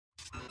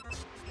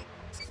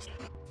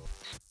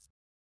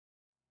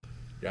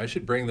Yeah, I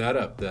should bring that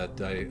up. That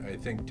I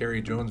think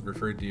Terry Jones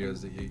referred to you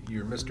as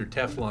you're Mr.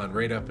 Teflon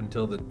right up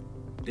until the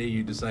day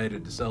you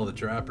decided to sell the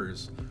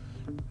Trappers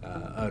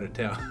out of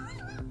town.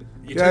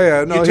 No, you he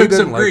took some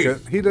didn't like grief.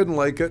 it. He didn't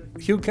like it.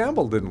 Hugh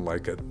Campbell didn't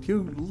like it.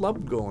 Hugh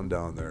loved going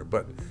down there.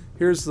 But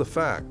here's the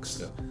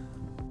facts. Yeah.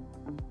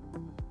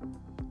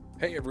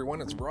 Hey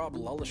everyone, it's Rob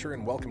Lullisher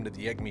and welcome to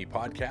the Egg Me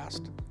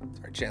podcast. It's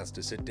our chance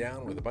to sit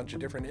down with a bunch of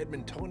different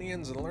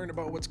Edmontonians and learn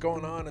about what's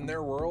going on in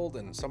their world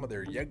and some of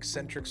their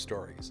Yeg-centric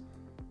stories.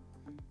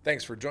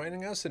 Thanks for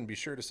joining us and be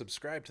sure to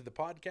subscribe to the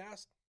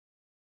podcast.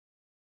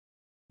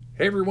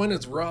 Hey everyone,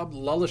 it's Rob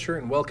Lullisher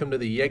and welcome to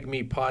the Yeg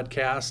Me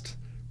podcast.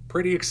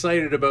 Pretty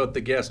excited about the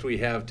guest we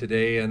have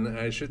today, and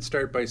I should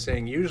start by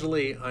saying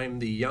usually I'm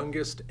the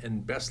youngest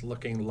and best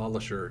looking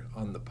Lullisher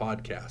on the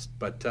podcast,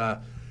 but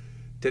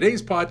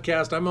today's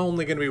podcast I'm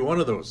only going to be one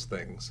of those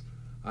things.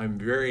 I'm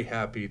very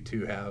happy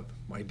to have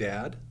my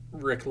dad,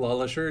 Rick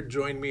Lullisher,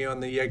 join me on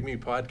the Yeg Me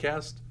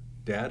podcast.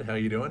 Dad, how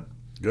you doing?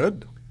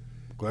 Good.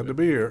 Glad to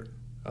be here.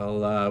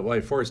 Well,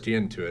 I forced you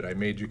into it. I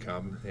made you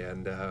come,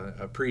 and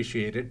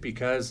appreciate it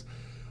because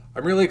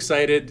I'm really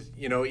excited,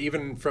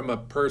 even from a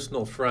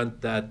personal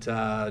front, that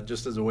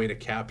just as a way to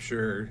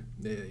capture,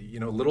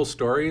 little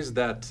stories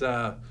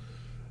that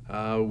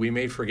we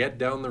may forget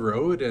down the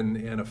road,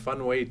 and a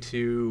fun way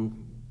to,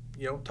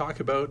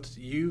 talk about.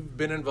 You've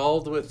been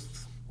involved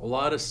with a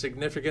lot of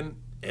significant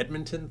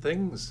Edmonton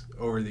things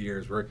over the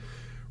years. We're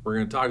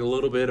going to talk a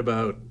little bit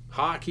about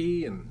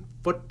hockey and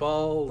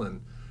football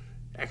and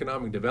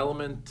economic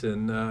development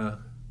and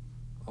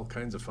all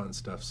kinds of fun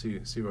stuff.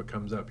 See what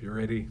comes up. You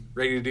ready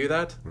to do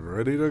that?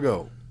 Ready to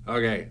go.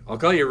 Okay, I'll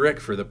call you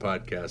Rick for the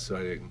podcast.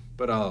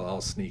 But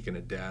I'll sneak in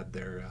a dad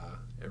there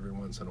every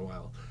once in a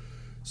while.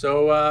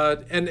 So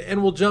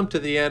and we'll jump to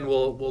the end.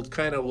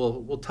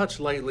 We'll touch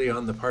lightly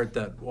on the part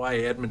that why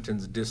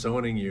Edmonton's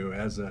disowning you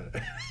as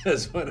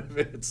as one of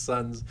its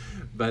sons.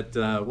 But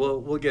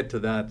we'll get to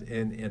that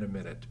in a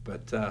minute.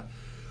 But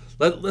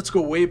let's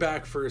go way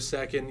back for a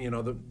second.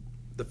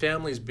 The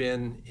family's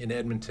been in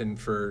Edmonton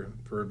for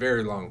a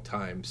very long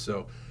time.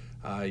 So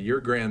your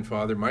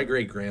grandfather, my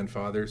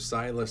great-grandfather,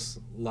 Silas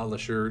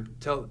Lullisher,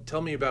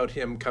 tell me about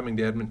him coming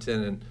to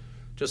Edmonton and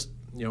just,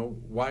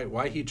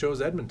 why he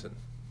chose Edmonton.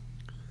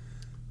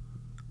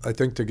 I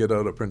think to get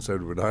out of Prince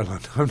Edward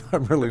Island.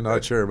 I'm really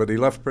not sure, but he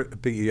left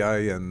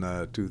PEI in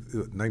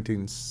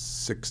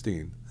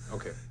 1916.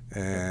 Okay.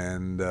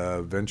 And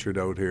ventured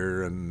out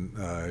here, and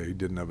he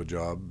didn't have a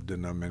job,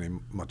 didn't have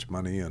much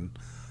money, and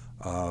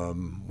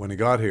when he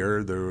got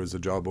here, there was a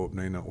job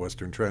opening at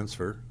Western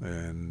Transfer,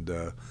 and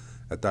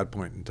at that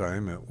point in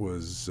time, it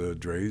was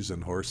drays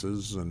and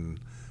horses, and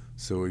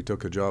so he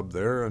took a job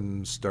there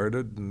and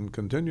started and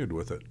continued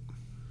with it.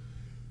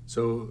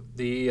 So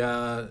the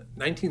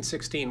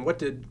 1916, what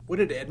did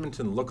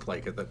Edmonton look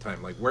like at that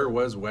time? Like, where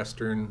was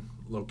Western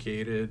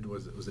located?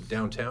 Was it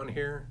downtown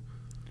here?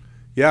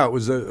 Yeah, it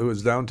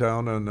was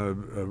downtown, and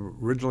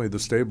originally the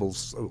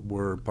stables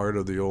were part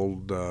of the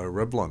old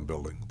Revlon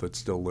building that's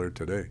still there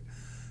today.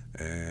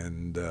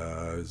 And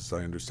as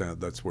I understand it,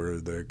 that's where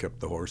they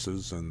kept the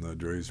horses, and the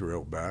drays were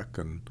out back,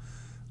 and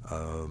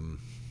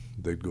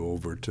they'd go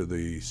over to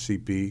the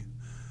CP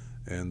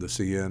and the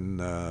CN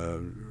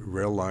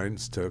rail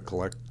lines to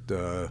collect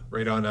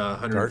right on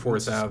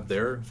 104th Ave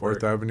there?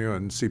 4th Avenue,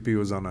 and CP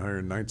was on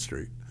 109th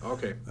Street.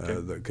 Okay.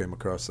 That came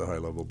across the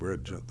high-level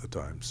bridge at the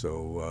time.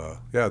 So,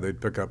 they'd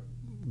pick up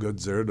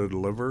goods there to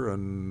deliver,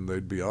 and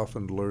they'd be off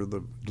and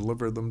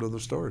deliver them to the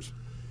stores.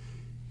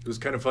 It was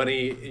kind of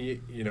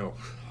funny,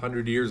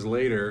 100 years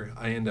later,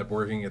 I ended up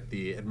working at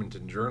the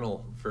Edmonton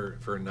Journal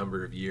for a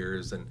number of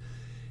years, and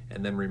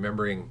then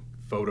remembering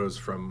photos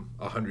from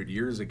 100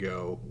 years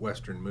ago,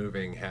 Western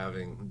Moving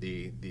having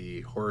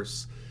the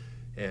horse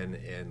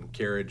and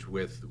carriage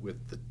with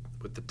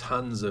the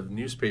tons of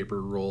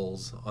newspaper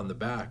rolls on the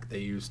back. They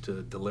used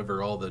to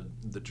deliver all the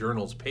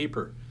journal's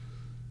paper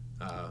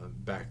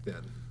back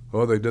then.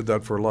 Well, they did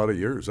that for a lot of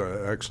years.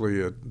 Actually,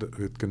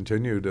 it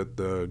continued at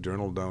the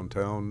Journal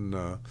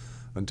downtown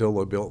until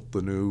they built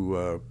the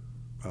new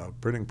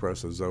printing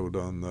presses out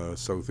on the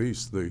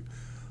southeast.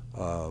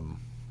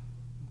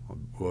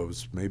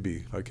 Was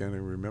maybe, I can't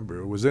even remember.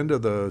 It was into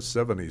the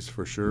 70s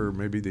for sure,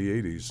 maybe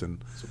the 80s.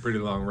 And it's a pretty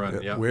long run,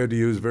 yeah. We had to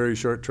use very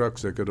short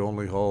trucks that could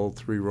only haul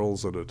 3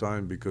 rolls at a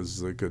time because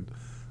they could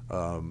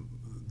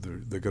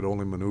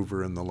only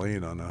maneuver in the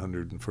lane on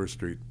 101st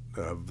Street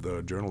of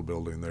the Journal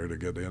building there to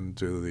get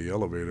into the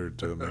elevator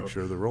to make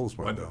sure the rolls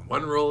went down.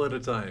 One roll at a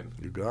time.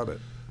 You got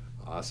it.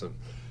 Awesome.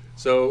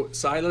 So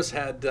Silas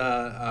had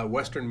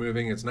Western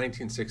Moving. It's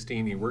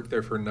 1916. He worked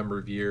there for a number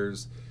of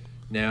years.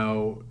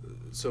 Now,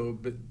 so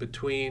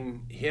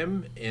between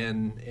him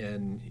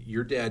and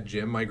your dad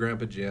Jim, my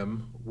grandpa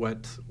Jim,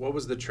 what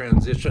was the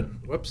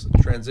transition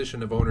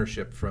of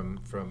ownership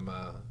from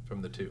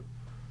the two?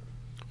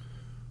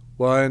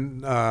 Well,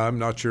 I'm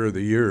not sure of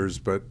the years,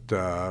 but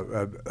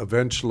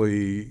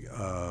eventually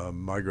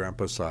my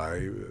grandpa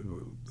Cy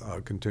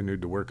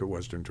continued to work at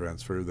Western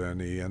Transfer.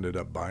 Then he ended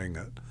up buying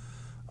it.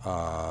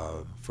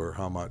 For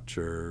how much,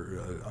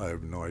 or I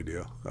have no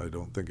idea. I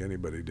don't think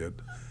anybody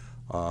did.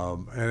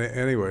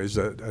 Anyways,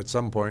 at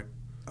some point,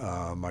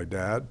 my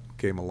dad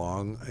came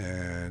along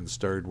and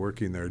started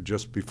working there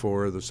just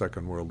before the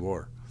Second World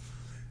War.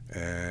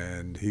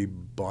 And he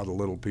bought a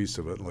little piece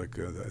of it, like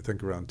I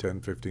think around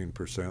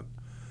 10-15%.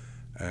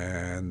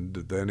 And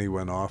then he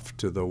went off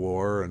to the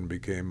war and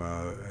became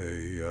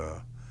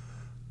a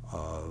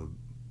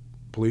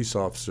police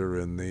officer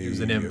in the. He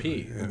was an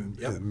MP.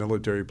 In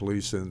military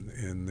police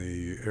in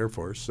the Air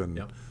Force, and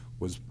Yep.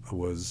 was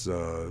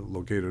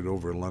located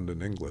over in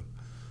London, England.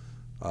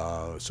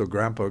 So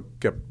Grandpa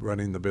kept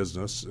running the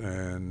business,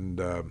 and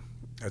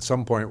at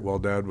some point while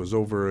Dad was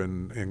over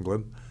in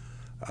England,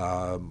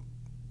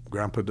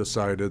 Grandpa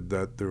decided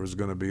that there was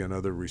going to be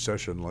another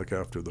recession like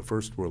after the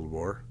First World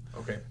War.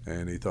 Okay.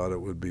 And he thought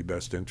it would be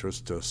best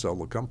interest to sell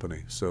the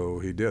company. So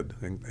he did,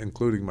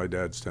 including my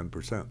dad's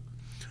 10%.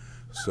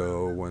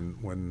 So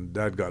when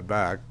Dad got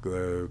back,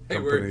 the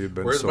company had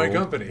been where's sold. Where's my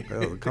company?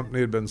 Yeah, the company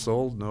had been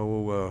sold,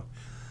 no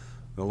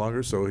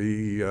longer. So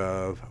he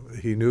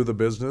knew the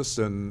business,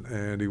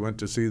 and he went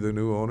to see the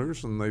new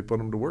owners, and they put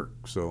him to work.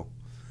 So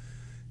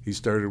he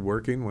started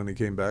working when he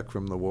came back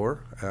from the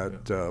war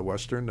at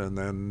Western, and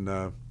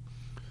then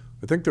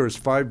I think there was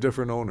 5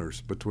 different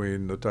owners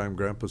between the time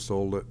Grandpa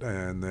sold it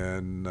and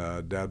then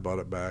Dad bought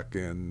it back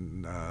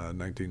in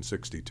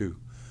 1962.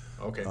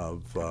 Okay.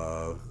 Of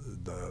the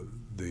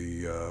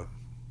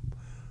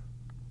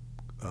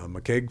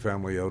McCaig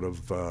family out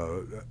of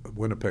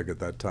Winnipeg at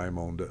that time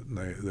owned it, and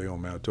they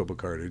owned Manitoba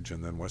Cartage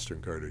and then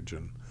Western Cartage,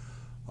 and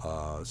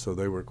so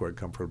they were quite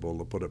comfortable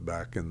to put it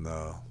back in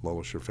the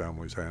Lulisher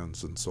family's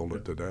hands and sold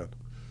it to Dad.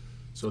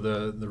 So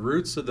the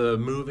roots of the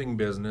moving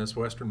business,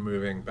 Western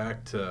Moving,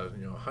 back to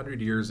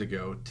 100 years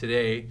ago.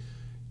 Today,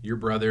 your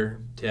brother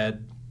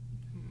Ted,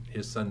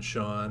 his son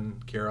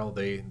Sean, Carol,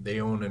 they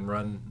own and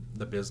run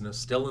the business.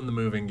 Still in the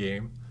moving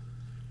game,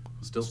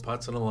 still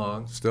putzing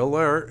along. Still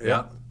there,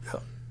 yeah.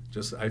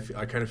 Just I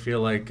kind of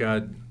feel like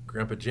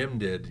Grandpa Jim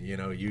did.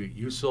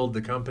 You sold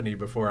the company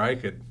before I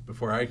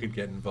could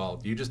get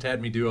involved. You just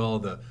had me do all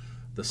the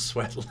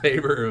sweat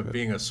labor of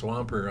being a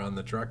swamper on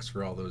the trucks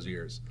for all those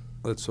years.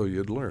 That's so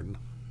you'd learn.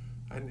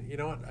 And you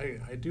know what?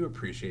 I do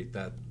appreciate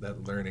that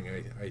learning.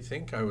 I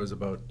think I was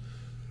about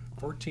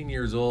 14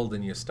 years old,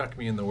 and you stuck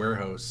me in the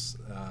warehouse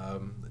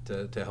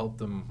to help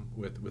them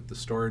with the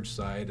storage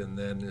side. And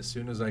then as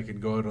soon as I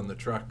could go out on the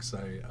trucks,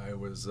 I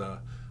was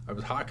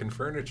hawking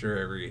furniture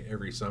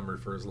every summer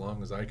for as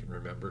long as I can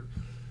remember.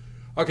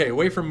 Okay,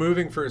 away from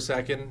moving for a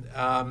second.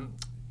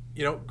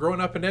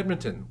 Growing up in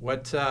Edmonton,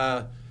 what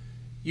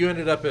you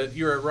ended up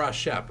you were at Ross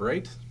Shep,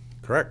 right?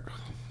 Correct.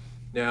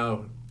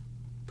 Now,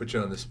 put you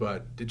on the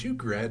spot. Did you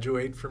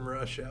graduate from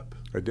Ross Shep?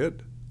 I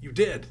did. You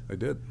did? I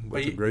did.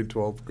 With the grade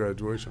 12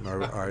 graduation.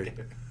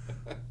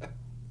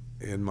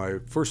 In my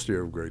first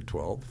year of grade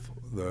 12,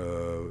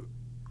 the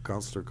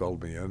counselor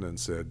called me in and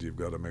said, "You've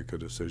got to make a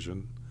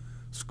decision,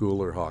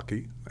 school or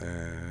hockey."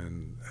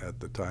 And at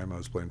the time I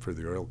was playing for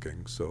the Oil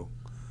Kings, so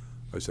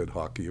I said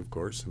hockey, of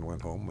course, and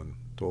went home and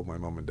told my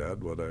mom and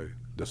dad what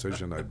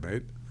decision I'd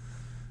made.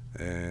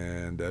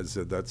 And Dad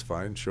said, "That's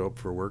fine, show up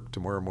for work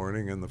tomorrow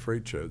morning in the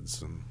freight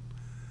sheds." And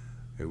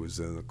it was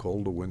in the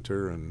cold of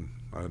winter, and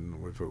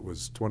if it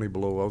was 20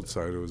 below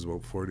outside, it was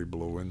about 40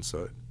 below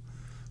inside.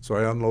 So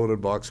I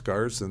unloaded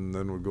boxcars and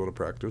then would go to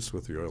practice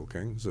with the Oil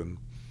Kings. And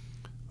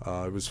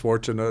I was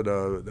fortunate,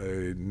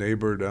 a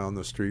neighbor down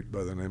the street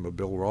by the name of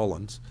Bill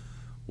Rollins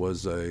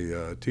was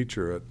a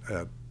teacher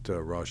at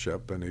Ross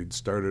Shep, and he'd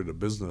started a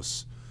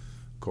business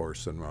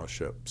course in Ross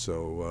Shep.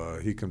 So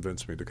he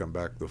convinced me to come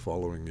back the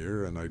following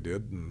year, and I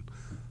did. And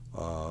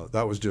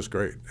that was just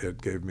great.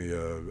 It gave me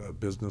a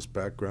business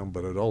background,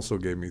 but it also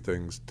gave me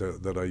things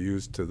that I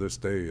use to this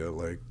day,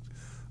 like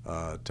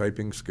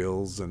typing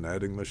skills and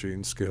adding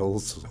machine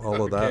skills,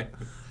 all of that.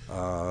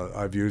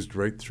 I've used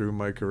right through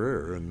my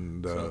career.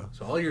 And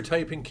so all your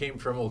typing came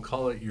from, we'll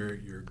call it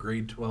your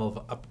grade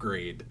 12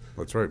 upgrade.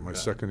 That's right, my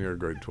second year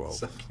grade 12.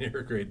 Second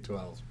year grade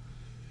 12.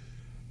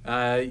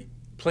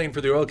 Playing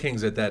for the Oil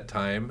Kings at that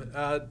time.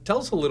 Tell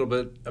us a little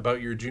bit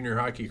about your junior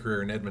hockey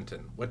career in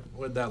Edmonton. What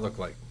did that look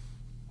like?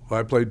 Well,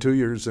 I played 2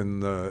 years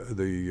in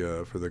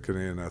for the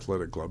Canadian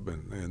Athletic Club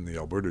in the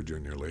Alberta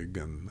Junior League,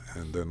 and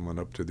then went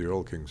up to the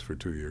Oil Kings for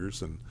 2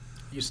 years. And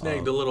you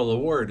snagged a little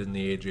award in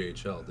the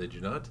AJHL, did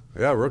you not?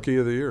 Yeah, Rookie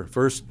of the Year.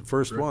 First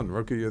one,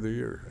 Rookie of the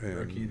Year. And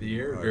Rookie of the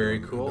Year,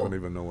 very cool. I don't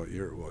even know what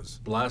year it was.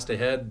 Blast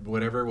ahead,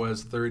 whatever it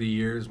was, 30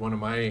 years. One of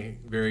my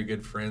very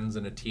good friends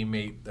and a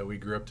teammate that we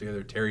grew up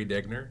together, Terry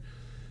Degner.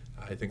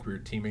 I think we were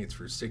teammates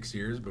for 6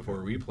 years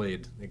before we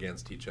played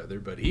against each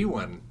other, but he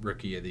won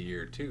Rookie of the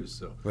Year too.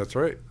 So that's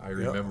right. I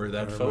remember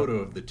that photo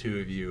of the two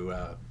of you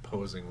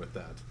posing with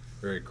that.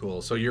 Very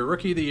cool. So you're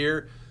Rookie of the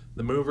Year,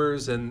 the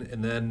Movers,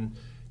 and then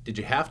did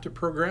you have to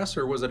progress,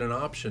 or was it an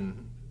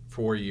option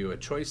for you, a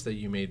choice that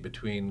you made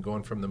between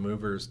going from the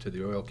Movers to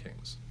the Oil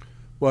Kings?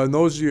 Well, in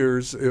those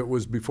years, it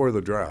was before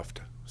the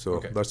draft,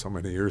 so that's how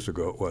many years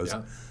ago it was.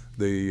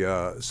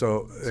 Yeah.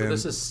 So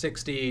this is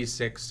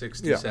 66,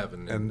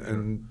 67. Yeah,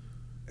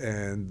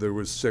 and there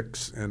was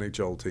 6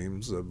 NHL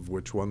teams, of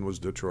which one was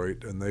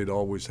Detroit, and they'd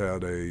always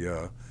had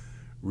a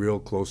real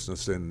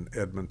closeness in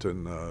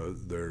Edmonton.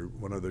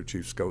 One of their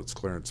chief scouts,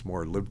 Clarence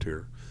Moore, lived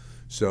here,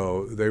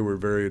 so they were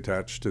very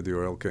attached to the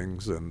Oil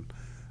Kings, and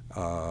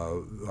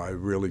I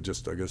really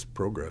just, I guess,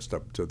 progressed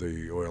up to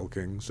the Oil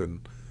Kings,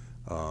 and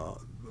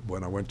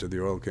when I went to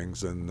the Oil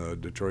Kings,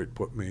 and Detroit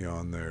put me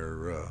on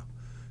their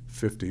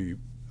 50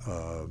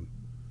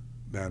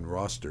 man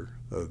roster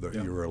that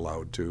you were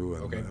allowed to,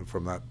 and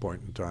from that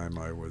point in time,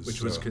 I was.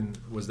 Which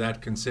was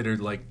that considered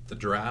like the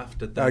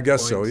draft at that point? I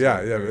guess so.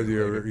 Yeah, yeah. Like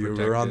you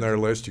were on their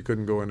list. You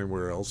couldn't go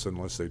anywhere else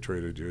unless they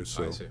traded you.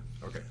 So. I see.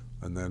 Okay.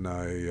 And then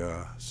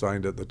I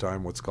signed at the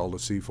time what's called a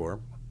C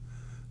form.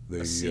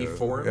 A C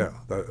form? Yeah,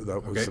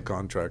 that was the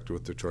contract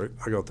with Detroit.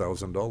 I got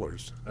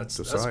 $1,000 to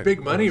sign. That's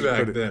big money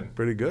back then.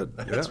 Pretty good.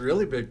 That's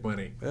really big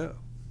money. Yeah.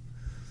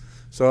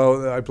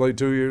 So I played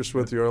 2 years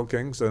with the Oil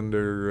Kings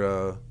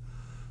under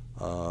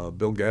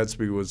Bill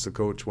Gadsby was the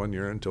coach 1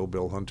 year until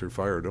Bill Hunter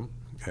fired him,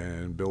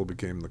 and Bill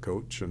became the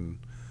coach. And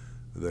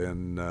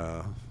then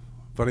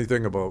funny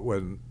thing about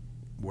when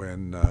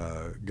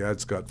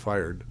Gads got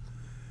fired,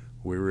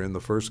 we were in the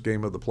first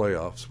game of the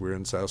playoffs. We were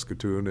in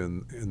Saskatoon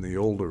in the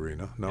old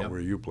arena, not where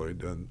you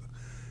played,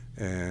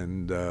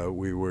 and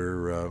we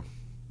were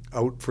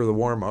out for the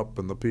warm-up,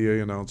 and the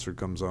PA announcer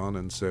comes on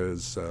and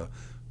says,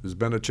 there's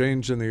been a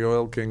change in the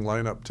Oil King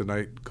lineup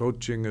tonight.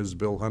 Coaching is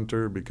Bill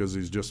Hunter because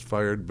he's just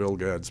fired Bill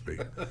Gadsby.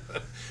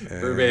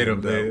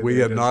 Verbatim. We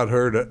had not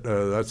heard it.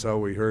 That's how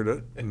we heard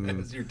it.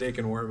 As you're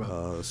taking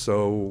warm-up.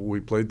 So we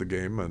played the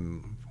game,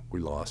 and we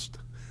lost.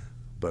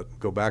 But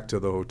go back to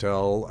the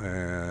hotel,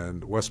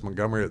 and Wes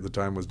Montgomery at the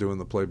time was doing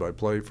the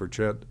play-by-play for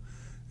Chet,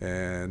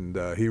 and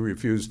he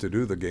refused to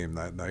do the game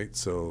that night.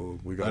 So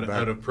we got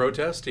back out of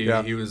protest.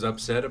 He was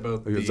upset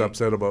about. He was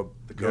upset about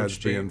the Gads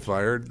coach being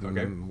fired,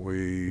 okay. And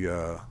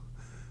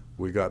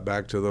we got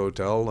back to the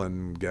hotel,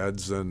 and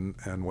Gads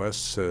and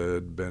Wes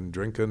had been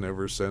drinking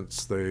ever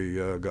since they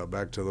got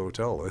back to the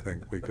hotel. I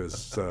think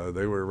because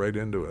they were right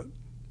into it.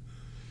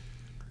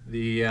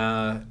 The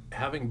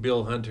having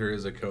Bill Hunter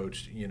as a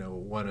coach,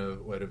 one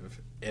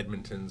of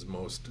Edmonton's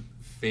most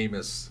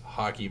famous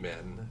hockey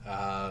men.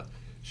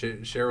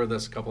 Share with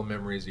us a couple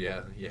memories you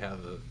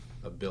have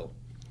of Bill.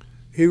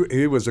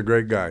 He was a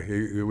great guy.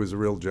 He was a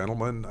real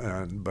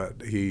gentleman,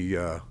 but he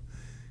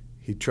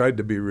tried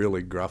to be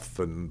really gruff,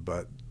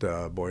 but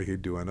boy,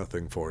 he'd do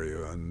anything for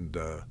you. And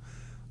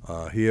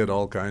he had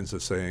all kinds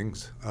of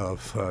sayings.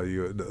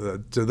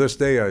 To this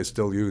day, I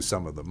still use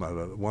some of them.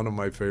 One of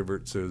my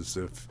favorites is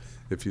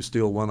if you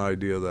steal one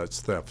idea,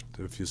 that's theft.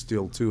 If you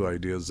steal 2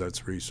 ideas,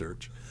 that's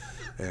research.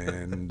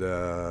 And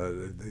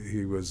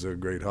he was a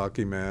great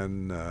hockey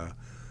man.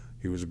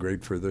 He was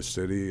great for this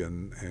city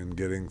and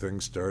getting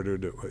things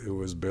started. It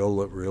was Bill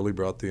that really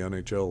brought the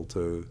NHL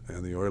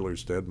and the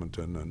Oilers to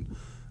Edmonton, and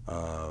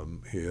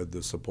he had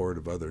the support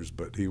of others,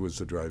 but he was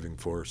the driving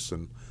force.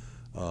 And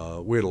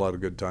we had a lot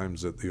of good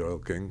times at the Oil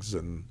Kings.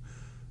 And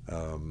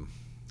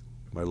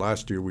my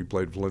last year, we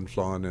played Flin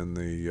Flon in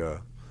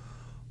the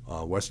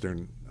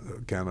Western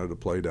Canada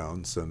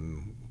playdowns,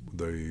 and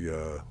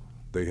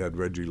they had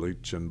Reggie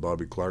Leach and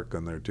Bobby Clark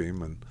on their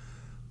team,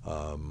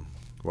 and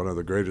one of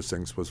the greatest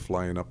things was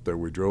flying up there.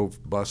 We drove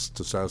bus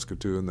to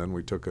Saskatoon, then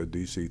we took a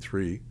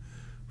DC-3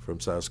 from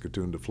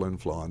Saskatoon to Flin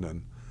Flon,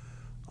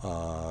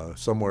 and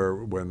somewhere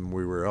when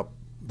we were up,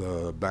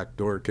 the back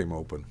door came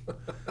open.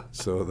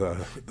 So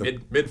the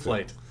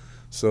mid-flight.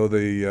 So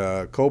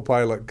the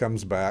co-pilot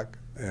comes back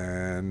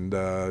and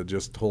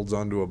just holds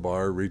onto a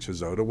bar,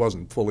 reaches out. It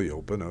wasn't fully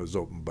open. It was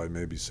open by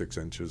maybe 6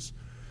 inches.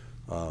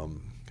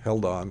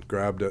 Held on,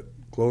 grabbed it,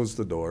 closed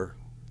the door,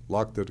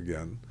 locked it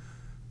again,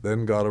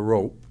 then got a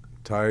rope,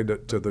 tied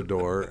it to the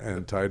door,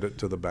 and tied it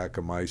to the back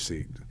of my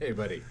seat. Hey,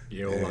 buddy,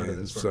 you hold on to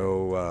this one.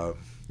 So,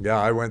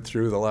 I went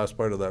through the last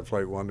part of that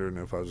flight wondering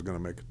if I was going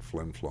to make it to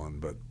Flin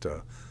Flon, but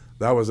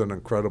that was an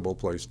incredible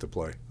place to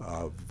play.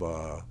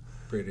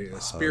 Pretty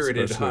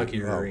spirited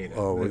hockey arena.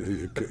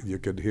 You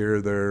could hear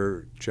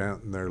their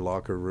chant in their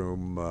locker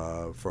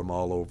room from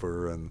all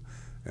over, and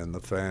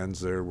the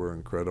fans there were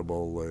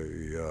incredible.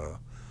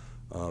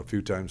 A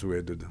few times we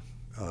had to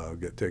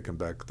get taken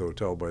back to the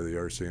hotel by the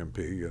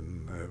RCMP,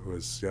 and it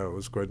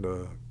was quite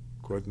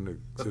an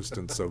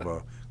existence of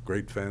a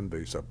great fan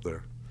base up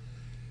there.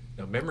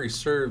 Now, memory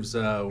serves,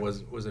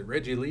 was it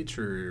Reggie Leach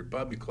or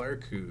Bobby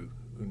Clark who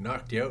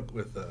knocked you out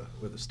with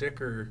a stick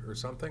or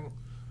something?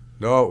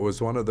 No, it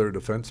was one of their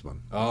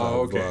defensemen.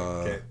 Oh,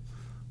 okay.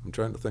 I'm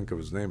trying to think of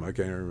his name. I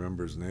can't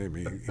remember his name.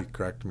 He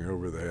cracked me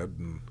over the head,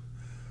 and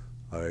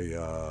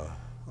I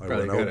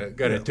probably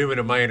got a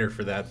 2-minute minor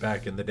for that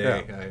back in the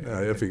day. Yeah,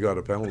 if he got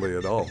a penalty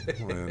at all.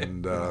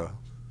 And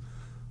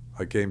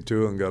I came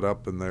to and got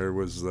up, and there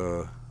was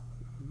the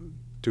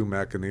 2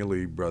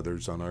 McAneely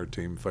brothers on our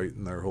team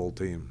fighting their whole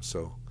team.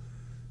 So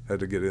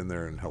had to get in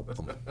there and help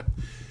them.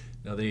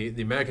 Now, the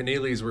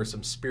McAneelys were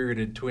some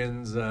spirited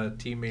Twins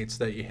teammates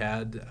that you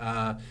had.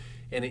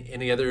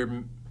 Any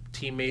other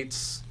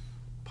teammates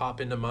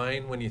pop into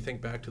mind when you think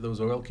back to those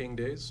Oil King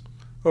days?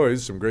 Oh,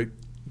 he's some great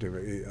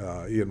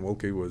Ian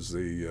Wilkie was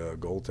the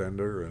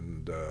goaltender,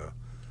 and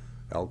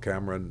Al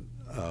Cameron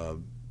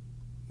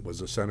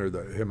was a center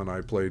that him and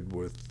I played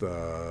with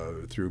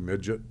through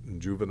midget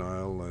and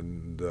juvenile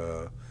and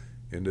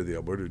into the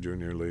Alberta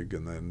Junior League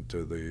and then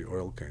to the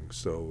Oil Kings.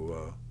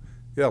 So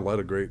yeah, a lot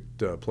of great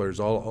players.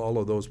 All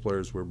of those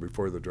players were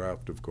before the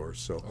draft, of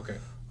course. So Okay.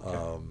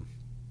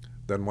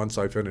 then once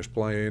I finished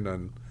playing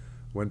and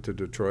went to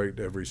Detroit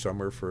every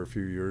summer for a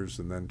few years,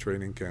 and then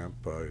training camp,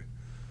 I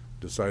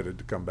decided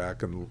to come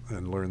back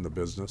and learn the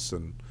business,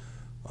 and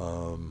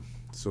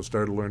so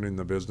started learning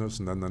the business.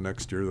 And then the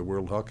next year, the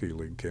World Hockey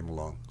League came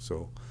along.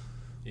 So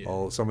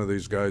some of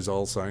these guys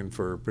all signed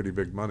for pretty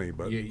big money,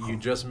 but you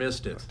just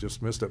missed it.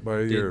 Just missed it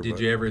by a year. Did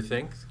you ever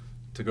think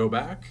to go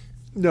back?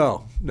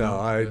 No.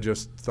 I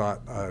just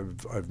thought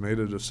I've made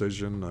a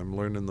decision. I'm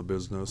learning the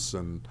business,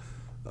 and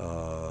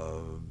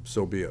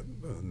so be it.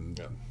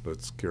 And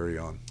let's carry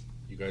on.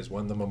 You guys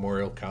won the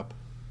Memorial Cup.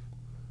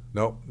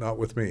 No, not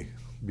with me.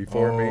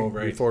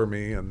 Before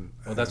me, and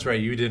oh, that's right.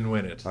 You didn't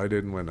win it. I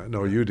didn't win it.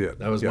 No, you did.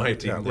 That was my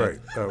team. Yeah, right.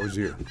 That was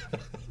you.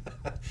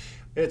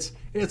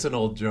 It's an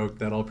old joke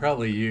that I'll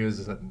probably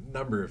use a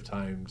number of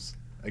times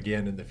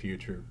again in the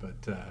future.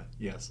 But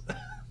yes.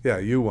 Yeah,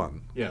 you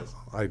won. Yes.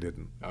 I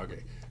didn't.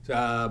 Okay.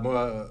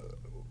 So,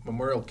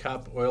 Memorial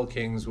Cup, Oil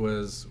Kings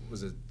was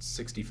it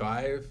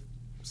 65,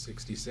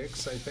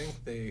 66? I think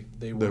they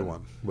won. They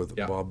won with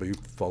Bobby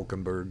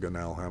Falkenberg and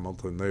Al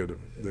Hamilton. They had a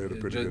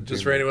pretty good team.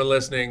 Just for anyone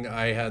listening,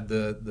 I had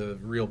the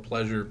real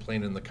pleasure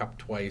playing in the Cup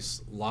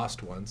twice.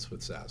 Lost once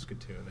with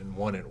Saskatoon and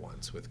won it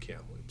once with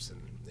Kamloops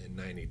in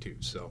 '92.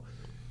 So,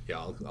 yeah,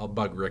 I'll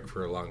bug Rick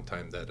for a long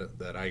time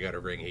that I got a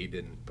ring, he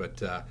didn't,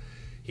 but.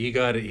 He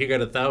got a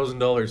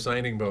 $1,000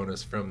 signing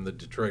bonus from the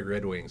Detroit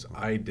Red Wings.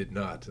 I did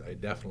not. I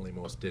definitely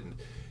most didn't.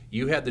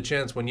 You had the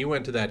chance when you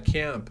went to that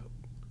camp.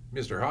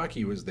 Mr.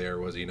 Hockey was there,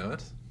 was he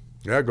not?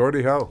 Yeah,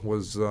 Gordie Howe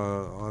was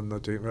on the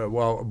team.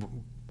 Well,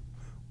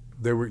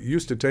 they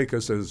used to take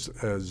us as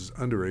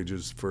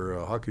underages for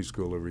a hockey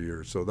school every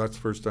year. So that's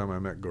the first time I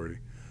met Gordie.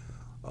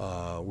 We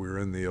were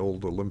in the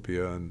old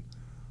Olympia, and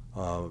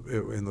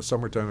in the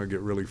summertime it'd get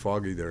really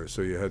foggy there,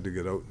 so you had to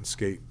get out and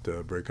skate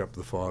to break up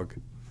the fog.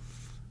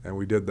 And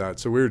we did that.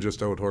 So we were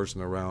just out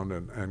horsing around,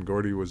 and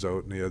Gordie was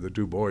out, and he had the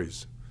two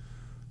boys,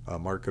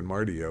 Mark and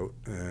Marty, out,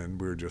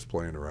 and we were just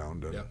playing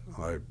around. And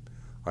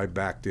I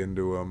backed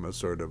into him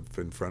sort of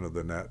in front of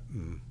the net,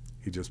 and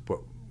he just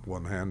put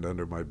one hand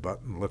under my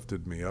butt and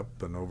lifted me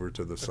up and over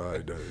to the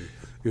side.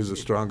 He was the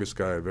strongest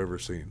guy I've ever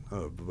seen,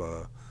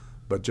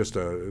 but just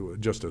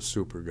a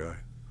super guy.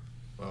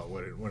 Well,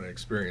 what an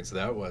experience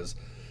that was.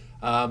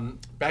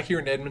 Back here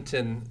in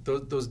Edmonton,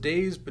 those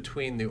days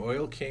between the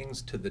Oil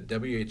Kings to the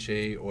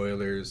WHA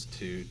Oilers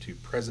to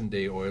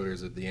present-day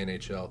Oilers of the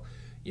NHL,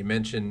 you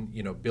mentioned,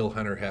 Bill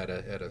Hunter had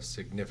a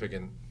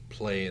significant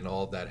play in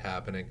all of that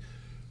happening.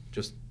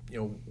 Just,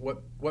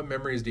 what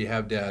memories do you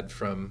have, Dad,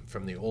 from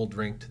the old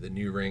rink to the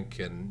new rink,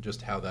 and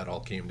just how that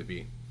all came to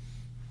be?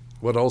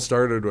 Well, it all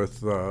started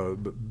with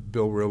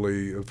Bill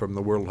Riley from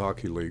the World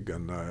Hockey League,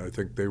 and I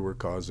think they were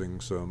causing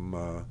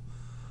some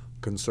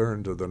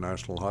concern to the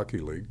National Hockey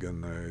League,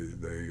 and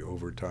they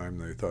over time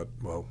they thought,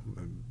 well,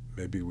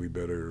 maybe we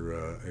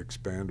better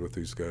expand with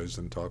these guys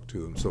and talk to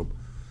them. So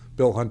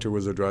Bill Hunter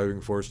was a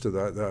driving force to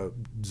that.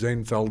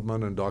 Zane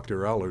Feldman and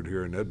Dr. Allard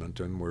here in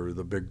Edmonton were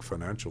the big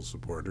financial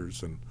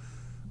supporters, and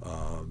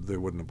they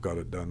wouldn't have got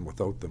it done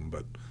without them.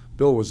 But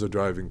Bill was a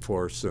driving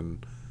force,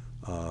 and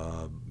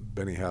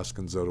Benny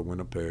Haskins out of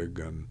Winnipeg,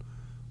 and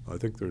I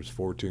think there's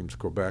 4 teams,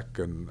 Quebec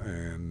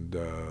and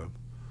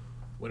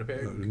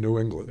Winnipeg? New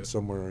England,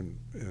 somewhere in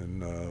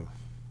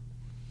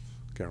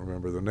can't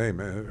remember the name.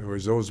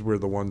 Those were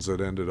the ones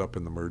that ended up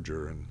in the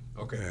merger, and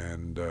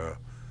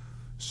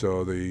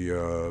so they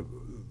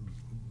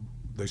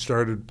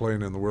started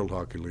playing in the World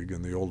Hockey League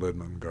in the old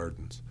Edmonton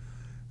Gardens.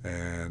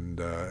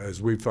 And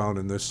as we found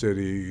in this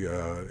city,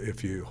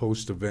 if you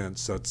host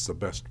events, that's the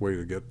best way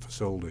to get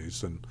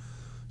facilities. And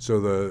so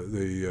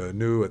the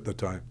new at the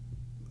time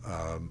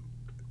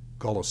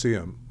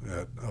Coliseum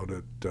out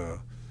at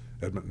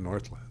Edmonton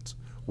Northlands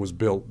was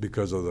built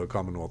because of the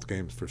Commonwealth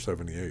Games for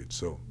 '78.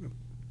 So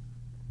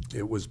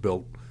it was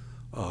built,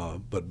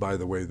 but by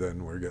the way,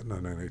 then we're getting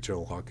an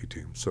NHL hockey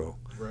team, so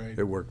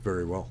it worked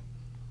very well.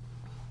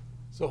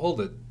 So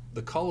hold it,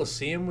 the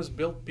Coliseum was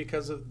built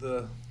because of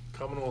the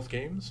Commonwealth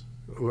Games?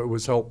 It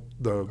was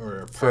helped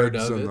the feds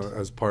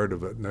as part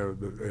of it, and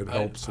it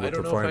helps with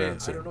the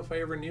financing. I don't know if I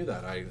ever knew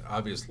that.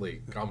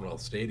 Obviously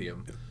Commonwealth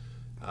Stadium.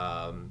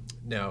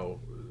 Now,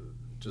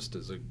 just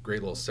as a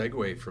great little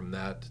segue from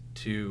that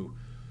to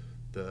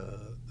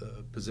the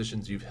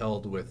positions you've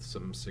held with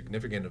some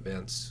significant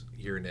events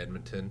here in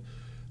Edmonton,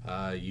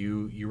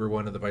 you were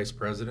one of the vice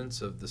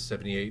presidents of the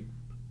 '78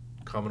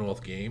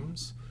 Commonwealth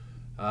Games.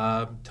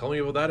 Tell me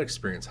about that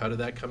experience. How did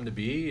that come to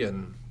be,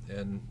 and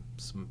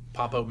some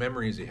pop-out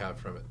memories you have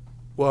from it?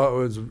 Well,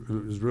 it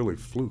was really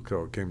fluke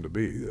how it came to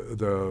be.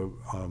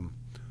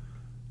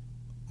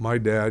 My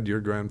dad,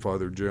 your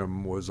grandfather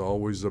Jim, was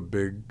always a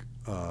big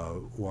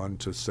one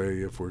to say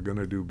if we're going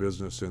to do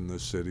business in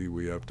this city,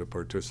 we have to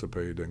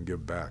participate and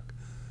give back.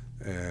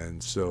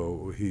 And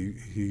so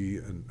he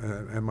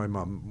and my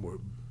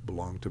mom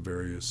belonged to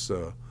various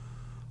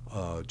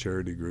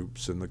charity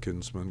groups in the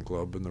Kinsman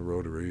Club and the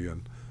Rotary,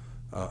 and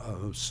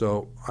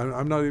so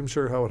I'm not even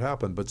sure how it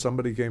happened, but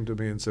somebody came to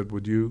me and said,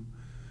 would you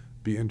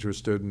be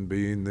interested in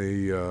being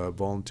the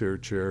volunteer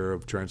chair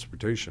of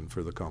transportation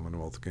for the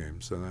Commonwealth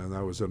Games? And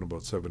that was in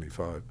about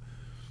 75.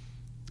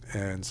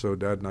 And so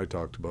Dad and I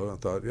talked about it. I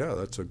thought, yeah,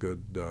 that's a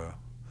good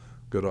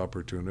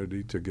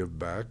opportunity to give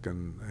back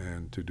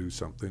and to do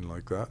something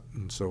like that.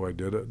 And so I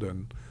did it.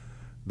 And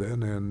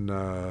then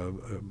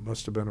it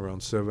must have been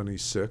around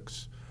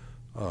 76,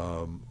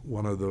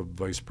 one of the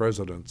vice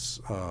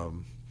presidents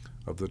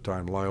of the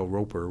time, Lyle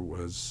Roper,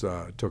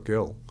 took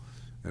ill.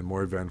 And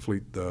Maury Van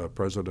Fleet, the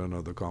president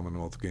of the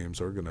Commonwealth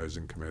Games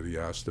Organizing Committee,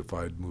 asked if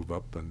I'd move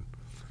up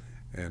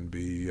and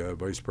be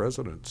vice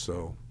president.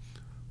 So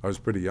I was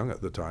pretty young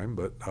at the time,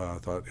 but I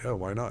thought, yeah,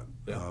 why not?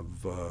 Yeah.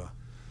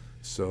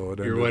 So it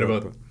You're what,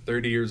 about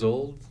 30 years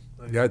old?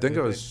 I think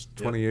I was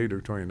 28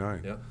 or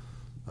 29.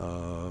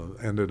 Yeah.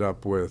 Ended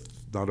up with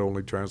not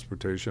only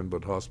transportation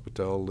but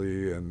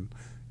hospitality and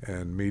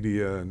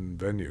media and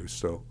venues.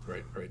 So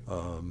right.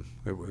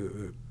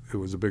 it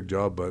was a big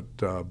job,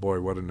 but boy,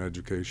 what an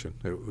education!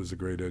 It was a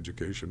great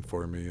education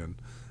for me,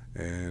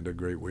 and a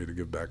great way to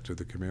give back to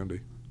the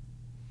community.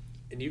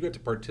 And you got to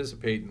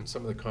participate in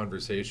some of the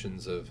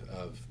conversations of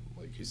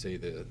like you say,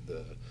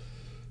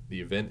 the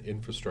event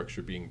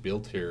infrastructure being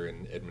built here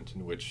in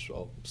Edmonton, which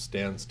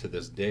stands to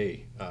this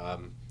day.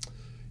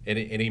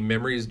 Any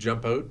memories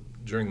jump out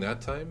during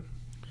that time?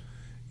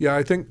 Yeah,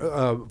 I think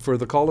for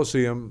the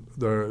Coliseum,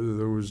 there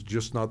was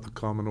just not the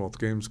Commonwealth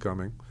Games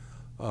coming.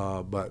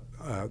 But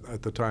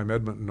at the time,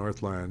 Edmonton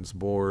Northlands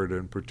board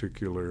in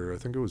particular, I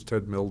think it was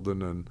Ted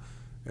Milden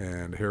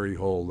and Harry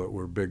Hull that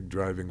were big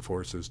driving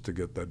forces to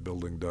get that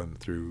building done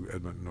through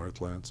Edmonton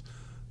Northlands.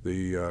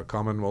 The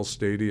Commonwealth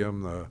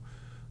Stadium,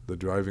 the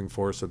driving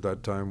force at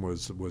that time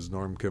was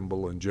Norm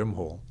Kimball and Jim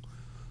Hull.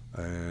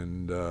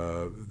 And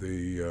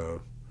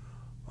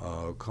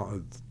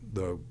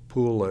the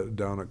pool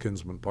down at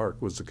Kinsman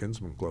Park was the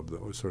Kinsman Club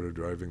that was sort of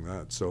driving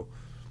that. So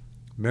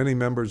many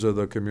members of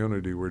the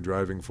community were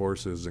driving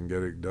forces and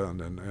getting it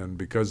done, and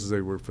because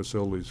they were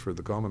facilities for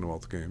the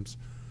Commonwealth Games,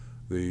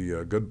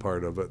 the good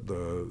part of it,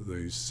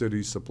 the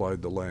city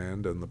supplied the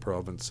land, and the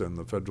province and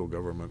the federal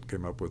government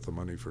came up with the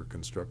money for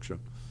construction.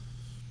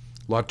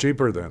 A lot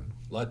cheaper then.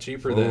 A lot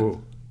cheaper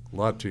then. A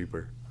lot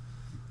cheaper.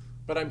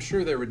 But I'm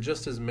sure there were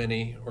just as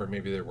many, or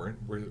maybe there weren't.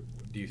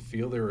 Do you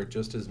feel there were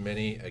just as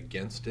many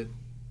against it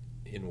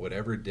in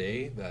whatever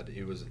day, that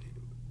it was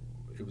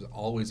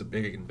always a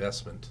big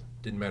investment?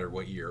 Didn't matter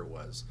what year it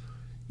was.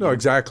 No,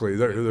 exactly.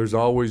 There's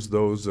always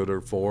those that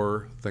are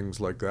for things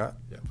like that,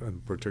 yeah.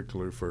 in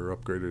particular for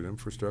upgraded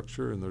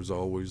infrastructure, and there's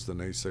always the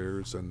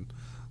naysayers, and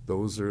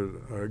those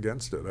are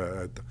against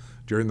it.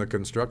 During the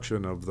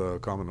construction of the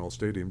Commonwealth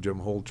Stadium, Jim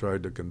Hull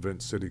tried to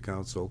convince City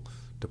Council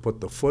to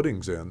put the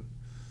footings in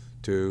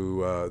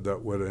that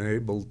would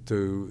enable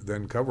to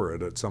then cover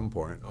it at some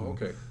point. Oh,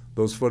 okay.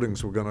 Those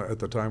footings at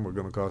the time were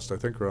going to cost, I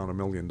think, around $1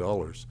 million.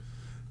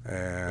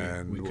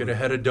 And we could have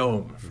had a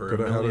dome for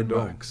 $1 million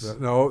bucks.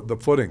 No, the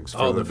footings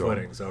for the dome.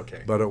 Footings,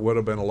 okay. But it would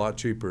have been a lot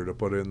cheaper to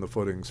put in the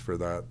footings for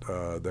that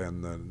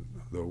than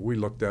we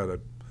looked at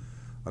it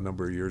a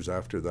number of years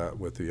after that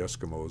with the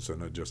Eskimos,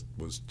 and it just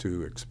was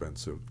too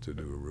expensive to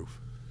do a roof.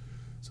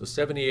 So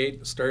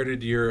 78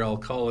 started your, I'll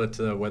call it,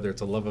 whether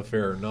it's a love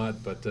affair or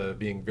not, but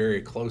being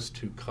very close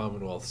to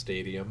Commonwealth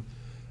Stadium.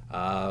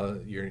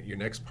 Your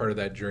next part of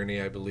that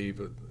journey, I believe,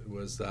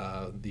 was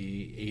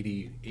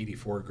the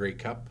 84 Grey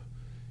Cup.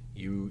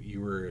 You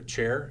were a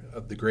chair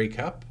of the Grey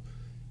Cup.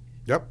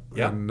 Yep.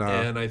 Yeah.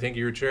 And I think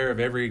you were chair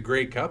of every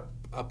Grey Cup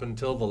up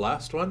until the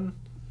last one.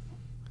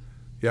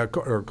 Yeah,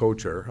 or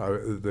co-chair.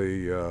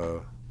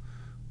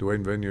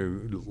 Dwayne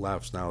Venue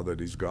laughs now that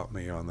he's got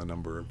me on the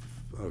number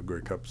of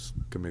Grey Cups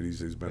committees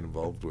he's been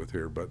involved with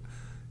here. But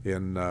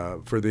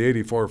for the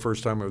 84,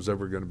 first time I was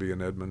ever going to be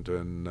in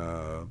Edmonton,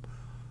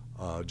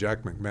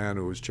 Jack McMahon,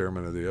 who was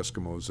chairman of the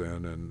Eskimos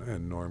then,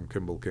 and Norm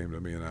Kimball came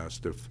to me and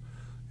asked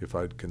if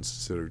I'd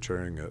consider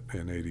chairing it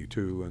in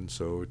 82, and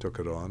so we took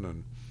it on,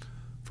 and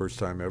first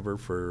time ever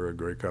for a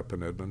Grey Cup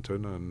in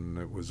Edmonton, and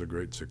it was a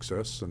great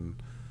success, and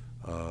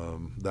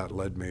doing that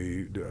led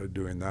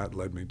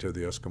me to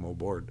the Eskimo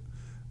board,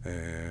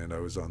 and I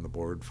was on the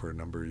board for a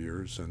number of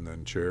years, and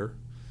then chair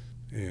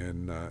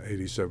in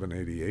 87,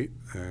 88,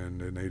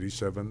 and in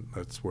 87,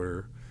 that's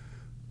where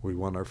we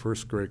won our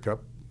first Grey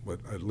Cup, but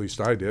at least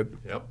I did.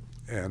 Yep.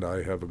 And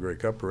I have a Grey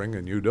Cup ring,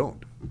 and you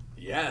don't.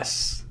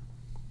 Yes.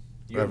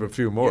 I have a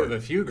few more. You have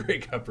a few Grey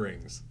Cup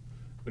rings.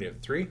 What do you have,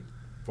 3?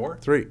 4?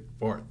 3.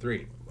 4,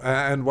 3.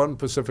 And one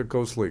Pacific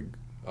Coast League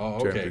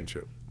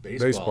championship.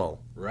 Baseball.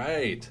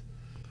 Right.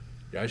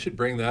 Yeah, I should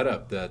bring that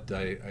up, that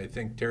I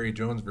think Terry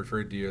Jones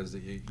referred to you as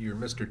you're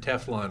Mr.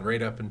 Teflon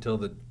right up until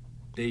the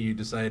day you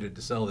decided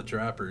to sell the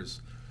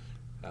Trappers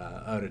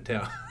out of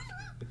town.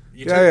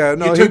 No,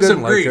 you he took didn't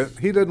some like grief. it.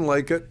 He didn't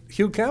like it.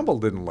 Hugh Campbell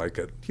didn't like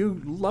it.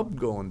 Hugh loved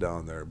going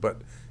down there.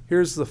 But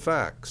here's the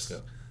facts. Yeah.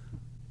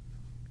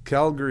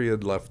 Calgary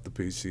had left the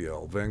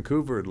PCL.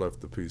 Vancouver had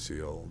left the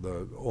PCL.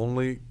 The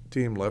only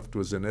team left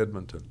was in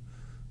Edmonton.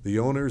 The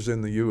owners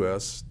in the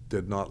U.S.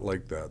 did not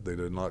like that. They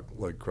did not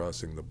like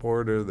crossing the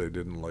border. They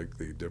didn't like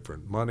the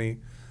different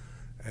money.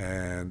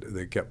 And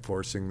they kept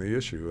forcing the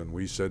issue. And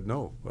we said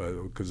no,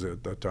 because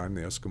at that time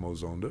the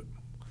Eskimos owned it.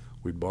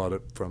 We bought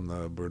it from the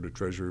Alberta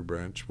Treasury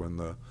Branch when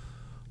the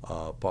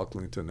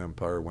Pocklington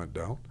Empire went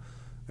down.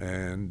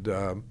 And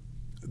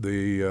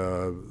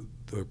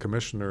the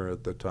commissioner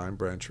at the time,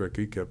 Branch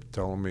Rickey, kept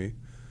telling me,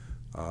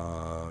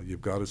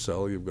 you've got to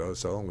sell, you've got to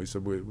sell. And we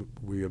said,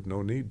 we have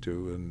no need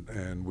to,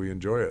 and we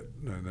enjoy it,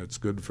 and it's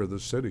good for the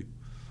city.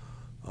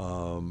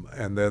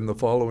 And then the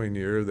following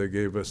year, they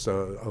gave us,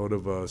 out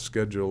of a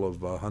schedule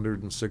of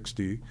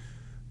 160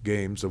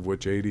 games, of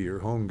which 80 are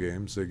home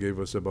games, they gave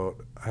us about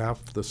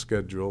half the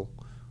schedule.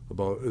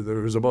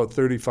 There was about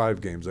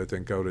 35 games, I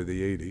think, out of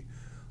the 80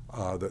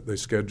 that they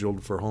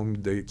scheduled for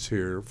home dates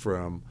here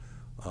from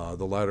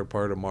the latter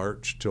part of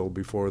March till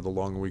before the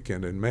long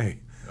weekend in May.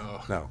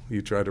 Oh. Now,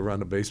 you try to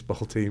run a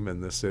baseball team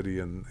in this city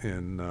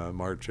in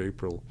March,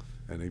 April,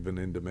 and even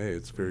into May,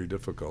 it's very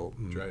difficult.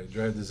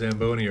 Drive the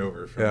Zamboni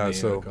over from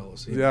the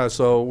Coliseum. Yeah,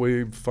 so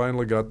we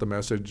finally got the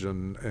message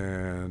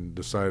and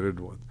decided,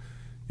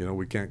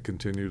 we can't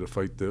continue to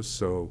fight this.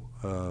 So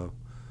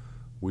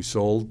we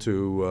sold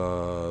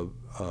to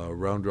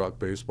Round Rock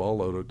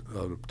Baseball out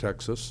of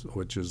Texas,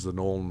 which is the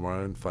Nolan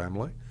Ryan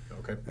family.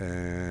 Okay.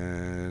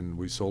 And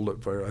we sold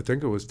it for, I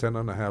think it was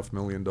 $10.5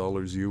 million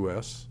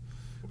US.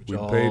 We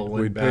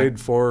paid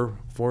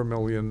 $4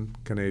 million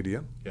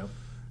Canadian. Yep.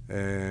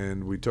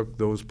 And we took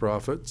those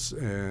profits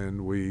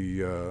and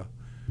we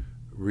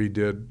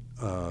redid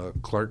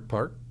Clark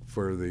Park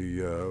for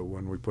the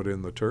when we put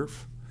in the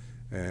turf,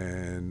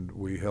 and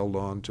we held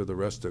on to the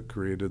rest that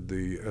created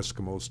the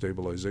Eskimo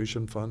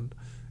Stabilization Fund,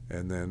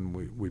 and then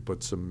we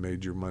put some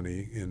major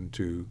money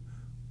into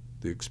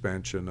the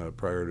expansion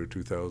prior to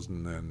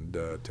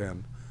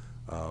 2010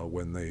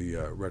 when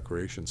the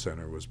recreation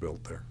center was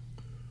built there.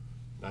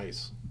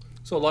 Nice.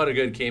 So a lot of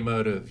good came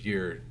out of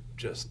your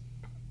just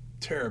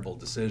terrible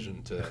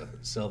decision to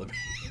sell the.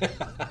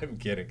 I'm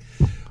kidding.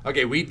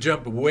 Okay, we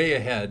jumped way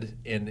ahead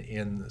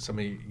in some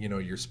of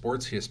your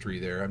sports history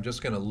there. I'm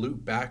just going to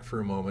loop back for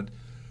a moment.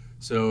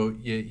 So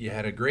you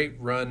had a great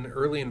run,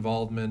 early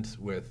involvement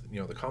with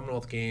the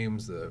Commonwealth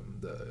Games, the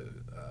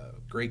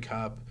Grey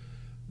Cup,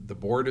 the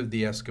board of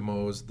the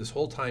Eskimos. This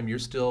whole time you're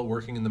still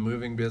working in the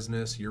moving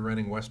business. You're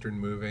running Western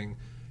Moving,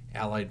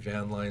 Allied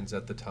Van Lines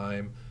at the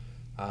time.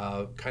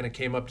 Kind of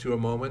came up to a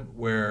moment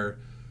where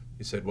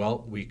you said,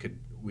 well, we could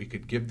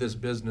give this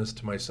business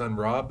to my son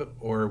Rob,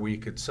 or we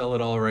could sell it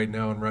all right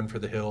now and run for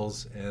the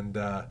hills. And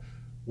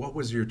what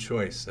was your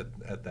choice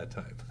at that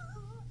time?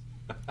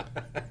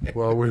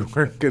 Well, we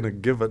weren't going to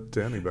give it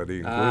to anybody,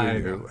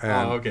 including you.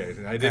 And, okay.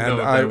 I didn't know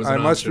if that was an I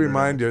must option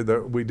remind you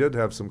that we did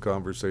have some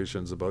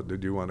conversations about,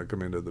 did you want to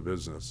come into the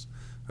business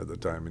at the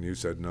time? And you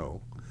said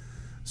no.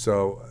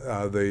 So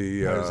I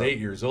was 8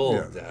 years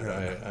old.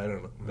 Yeah. I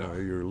don't know. No,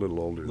 you're a little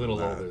older than that.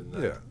 Older than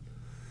that. Yeah.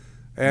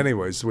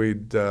 Anyways, we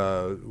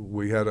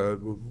had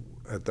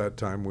at that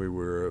time we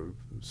were a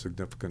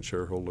significant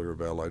shareholder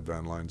of Allied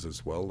Van Lines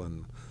as well,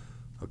 and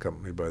a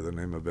company by the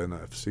name of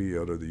NFC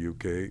out of the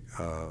UK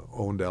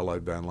owned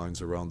Allied Van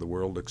Lines around the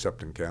world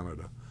except in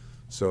Canada.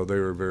 So they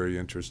were very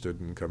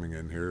interested in coming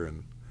in here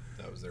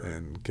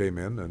and came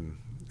in, and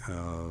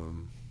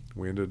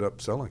we ended up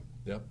selling.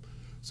 Yep.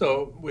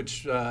 So,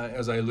 which,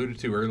 as I alluded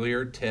to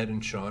earlier, Ted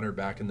and Sean are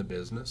back in the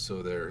business.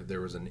 So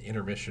there was an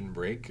intermission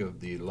break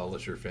of the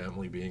LeLacheur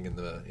family being in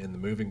the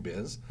moving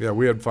biz. Yeah,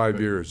 we had 5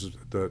 years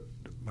that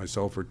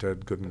myself or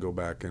Ted couldn't go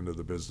back into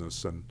the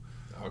business, and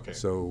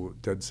so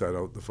Ted sat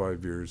out the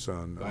 5 years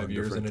on 5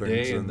 years different in a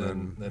things, day, and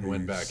then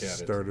went back at it.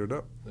 Started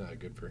up.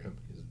 Good for him.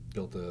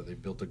 They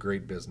built a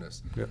great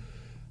business.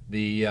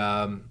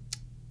 Yeah.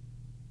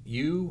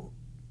 You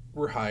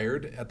were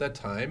hired at that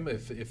time,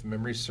 if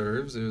memory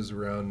serves, it was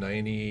around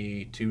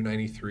 92,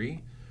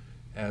 93,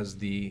 as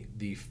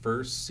the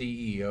first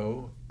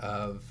CEO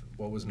of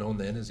what was known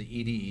then as the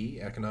EDE,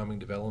 Economic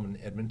Development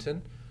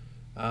Edmonton.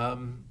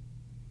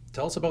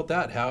 Tell us about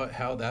that,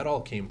 how that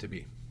all came to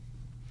be.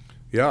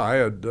 Yeah, I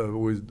had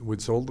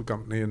we'd sold the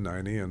company in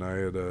 90, and I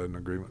had an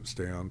agreement to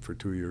stay on for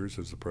 2 years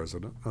as the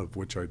president, of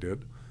which I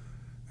did.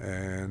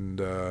 And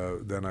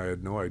then I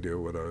had no idea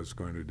what I was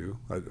going to do.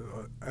 I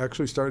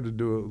actually started to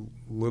do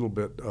a little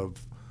bit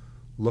of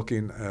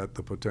looking at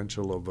the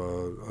potential of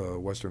a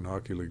Western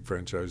Hockey League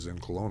franchise in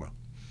Kelowna.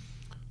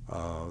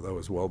 That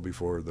was well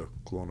before the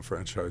Kelowna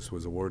franchise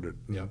was awarded.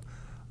 Yeah.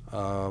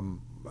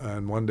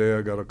 And one day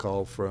I got a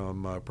call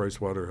from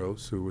Price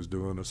Waterhouse, who was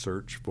doing a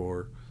search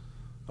for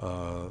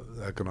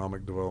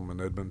Economic Development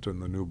Edmonton,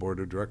 the new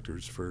board of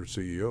directors for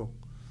CEO.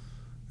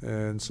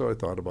 And so I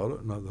thought about it,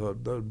 and I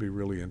thought that would be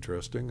really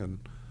interesting. And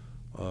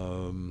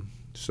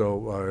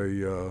so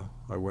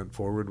I went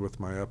forward with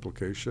my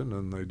application,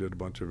 and they did a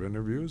bunch of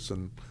interviews,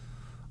 and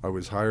I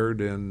was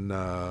hired in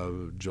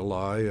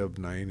July of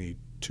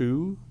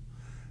 '92,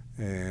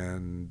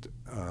 and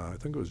I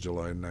think it was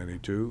July of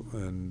 '92,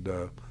 and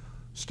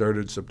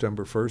started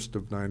September 1st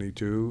of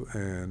 '92,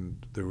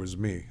 and there was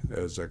me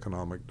as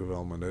Economic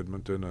Development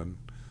Edmonton, and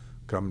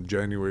come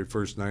January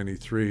 1st,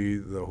 '93,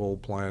 the whole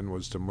plan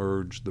was to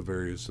merge the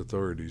various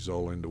authorities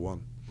all into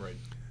one. Right.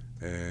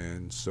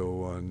 And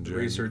so on The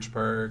Research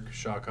Park,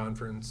 Shaw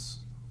Conference,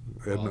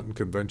 Edmonton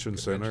Convention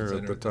Center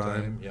at the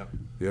time, yep.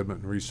 the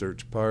Edmonton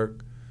Research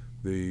Park,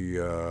 the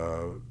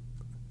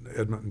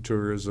Edmonton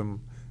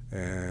Tourism,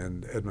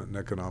 and Edmonton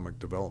Economic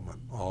Development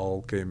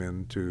all came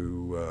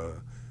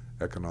into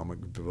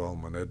Economic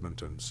Development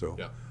Edmonton. So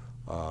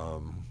Yeah.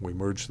 we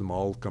merged them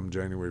all come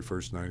January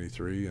 1st,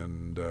 '93,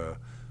 and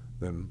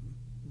then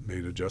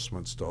made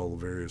adjustments to all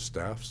the various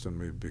staffs, and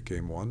we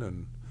became one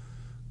and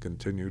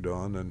continued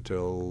on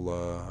until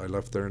I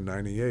left there in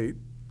 '98,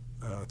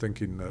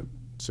 thinking that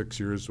 6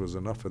 years was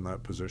enough in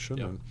that position.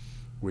 Yep. And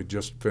we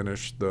just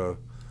finished the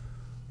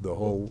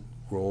whole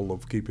role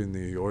of keeping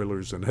the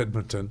Oilers in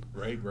Edmonton.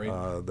 Right.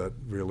 That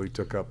really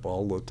took up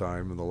all the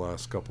time in the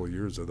last couple of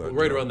years of that. Well,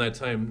 right job. around that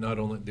time, not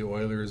only the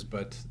Oilers,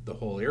 but the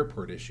whole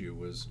airport issue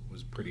was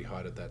pretty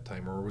hot at that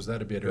time, or was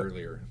that a bit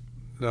earlier?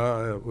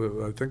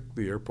 No, I think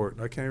the airport.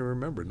 I can't even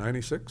remember.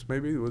 '96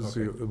 maybe was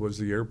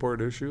the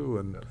airport issue,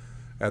 and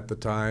at the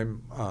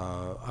time,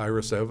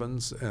 Iris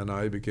Evans and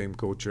I became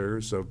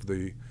co-chairs of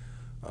the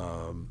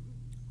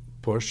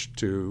push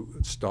to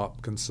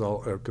stop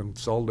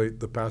consolidate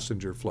the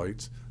passenger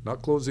flights,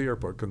 not close the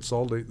airport,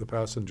 consolidate the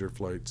passenger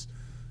flights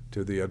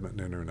to the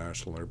Edmonton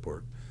International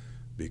Airport,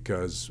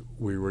 because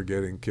we were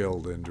getting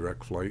killed in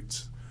direct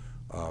flights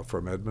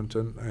from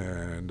Edmonton,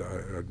 and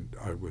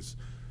I was.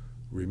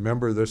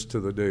 Remember this to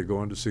the day,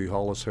 going to see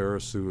Hollis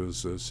Harris, who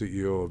was the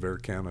CEO of Air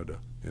Canada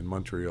in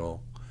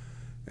Montreal.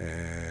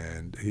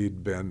 And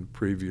he'd been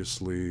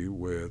previously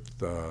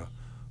with, I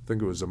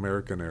think it was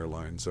American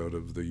Airlines out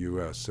of the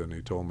U.S., and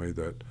he told me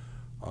that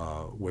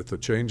with the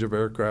change of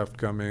aircraft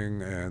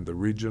coming and the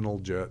regional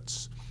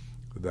jets,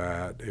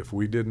 that if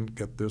we didn't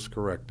get this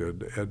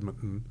corrected,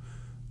 Edmonton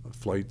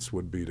flights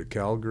would be to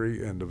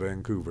Calgary and to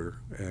Vancouver,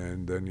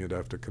 and then you'd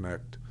have to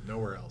connect.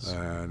 Nowhere else.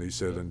 And he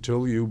said,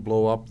 until you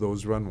blow up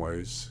those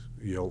runways,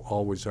 you'll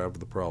always have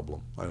the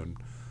problem. And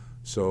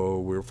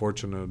so we were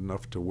fortunate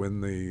enough to win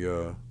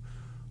the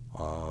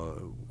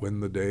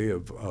day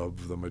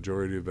of the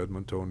majority of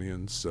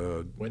Edmontonians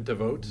Went to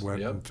vote.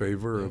 went in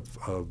favor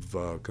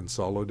of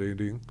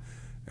consolidating.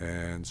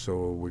 And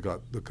so we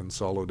got the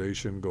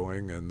consolidation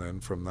going, and then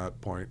from that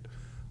point,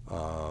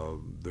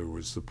 there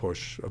was the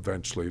push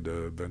eventually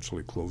to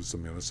close the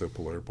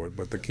municipal airport.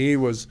 But the key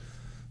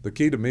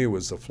to me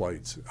was the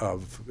flights.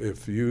 Of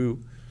if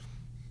you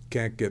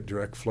can't get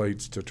direct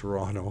flights to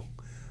Toronto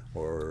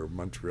or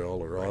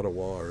Montreal or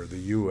Ottawa or the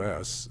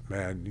U.S.,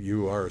 man,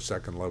 you are a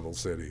second-level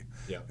city.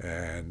 Yeah.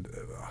 And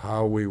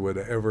how we would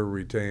ever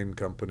retain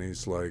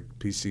companies like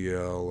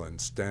PCL and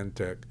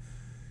Stantec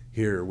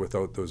here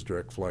without those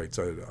direct flights,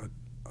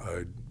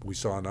 we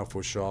saw enough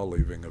with Shaw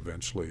leaving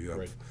eventually.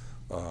 Right.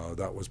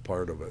 That was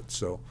part of it.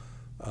 So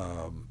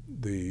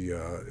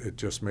it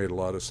just made a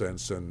lot of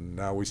sense, and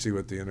now we see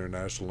what the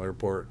international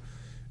airport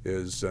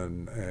is,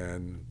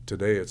 and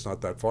today it's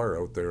not that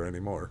far out there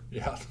anymore.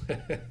 Yeah,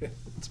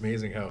 it's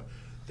amazing how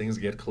things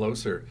get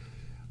closer.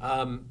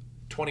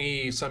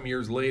 20-some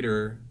years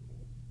later,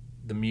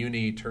 the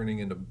Muni turning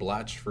into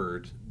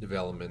Blatchford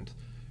development,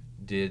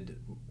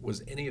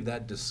 was any of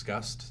that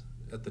discussed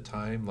at the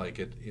time? Like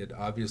it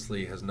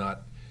obviously has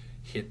not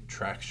hit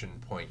traction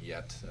point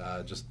yet.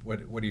 Just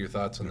what are your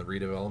thoughts on the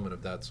redevelopment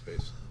of that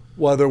space?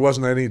 Well, there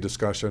wasn't any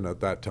discussion at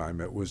that time.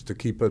 It was to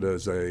keep it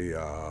as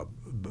a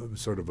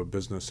sort of a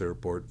business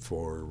airport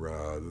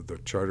for the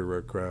charter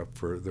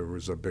aircraft. There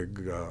was a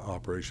big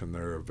operation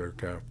there of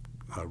aircraft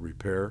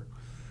repair,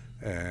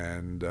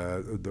 and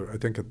I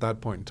think at that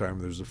point in time,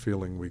 there's a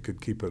feeling we could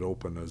keep it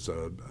open as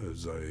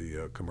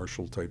a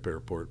commercial type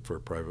airport for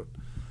private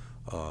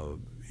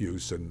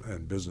use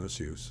and business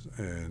use.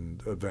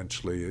 And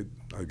eventually,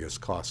 I guess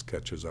cost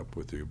catches up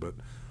with you, but.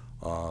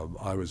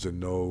 I was in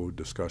no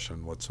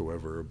discussion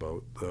whatsoever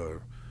about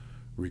the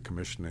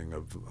recommissioning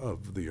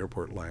of the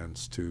airport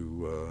lands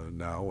to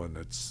now, and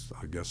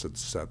I guess it's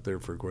sat there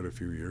for quite a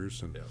few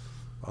years, and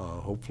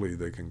hopefully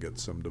they can get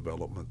some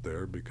development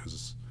there,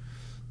 because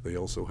they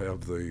also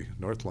have the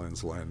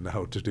Northlands land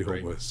now to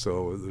deal with.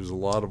 So there's a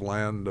lot of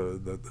land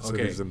that the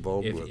city's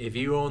involved with. If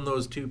you own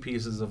those two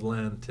pieces of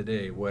land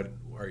today, what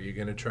are you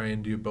going to try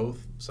and do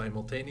both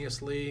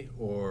simultaneously,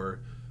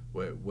 or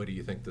what do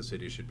you think the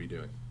city should be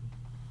doing?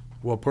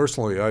 Well,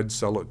 personally, I'd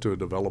sell it to a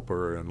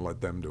developer and let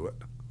them do it.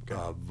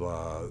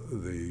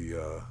 Okay.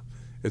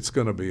 It's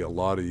going to be a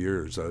lot of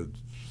years.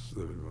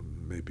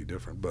 May be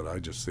different, but I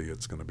just see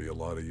it's going to be a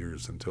lot of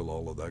years until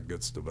all of that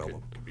gets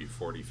developed. Could be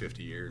 40,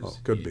 50 years. Oh,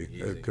 could be. Easy.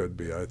 It could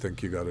be. I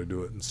think you got to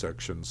do it in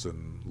sections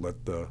and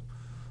let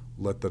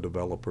the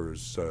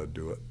developers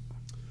do it.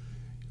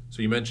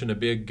 So you mentioned a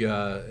big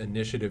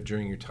initiative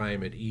during your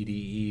time at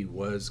EDE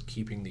was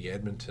keeping the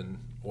Edmonton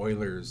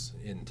Oilers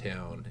in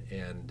town,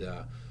 and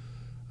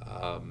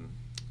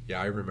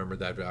Yeah, I remember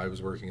that. I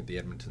was working at the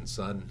Edmonton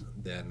Sun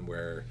then,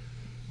 where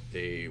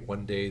they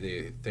one day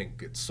they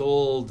think it's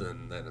sold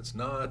and then it's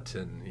not,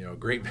 and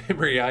great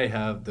memory I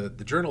have. The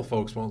Journal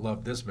folks won't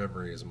love this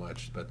memory as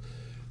much, but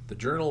the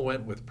Journal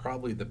went with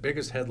probably the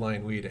biggest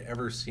headline we'd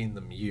ever seen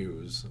them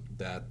use,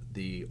 that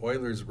the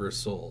Oilers were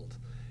sold,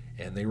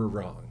 and they were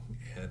wrong.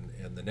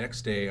 And the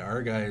next day,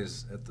 our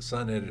guys at the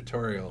Sun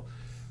editorial,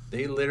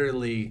 they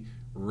literally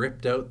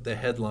ripped out the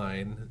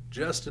headline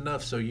just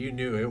enough so you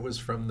knew it was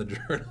from the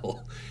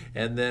Journal,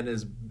 and then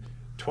is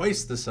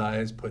twice the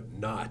size put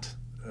not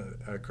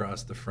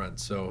across the front.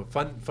 So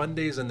fun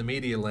days in the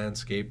media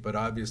landscape, but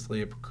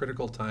obviously a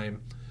critical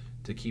time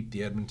to keep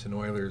the Edmonton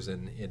Oilers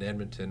in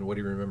Edmonton. What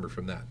do you remember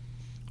from that?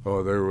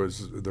 Oh, there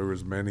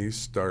was many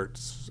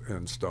starts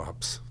and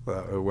stops.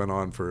 It went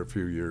on for a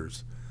few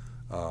years.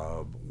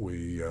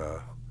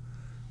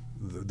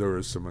 There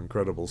was some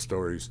incredible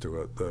stories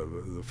to it.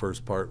 The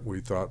first part, we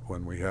thought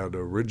when we had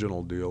an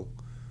original deal,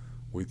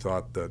 we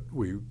thought that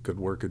we could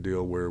work a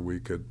deal where we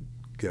could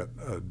get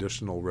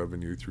additional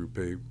revenue through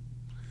pay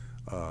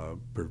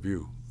per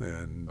view,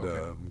 and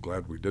Okay. I'm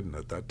glad we didn't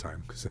at that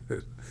time, because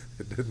it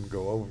didn't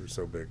go over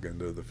so big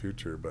into the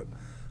future. But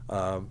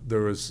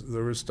there was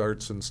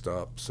starts and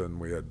stops,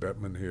 and we had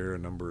Bettman here a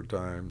number of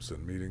times,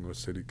 and meeting with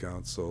City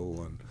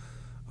Council, and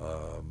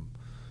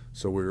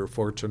so we were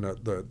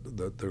fortunate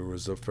that there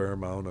was a fair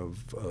amount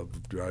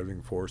of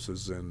driving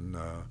forces. And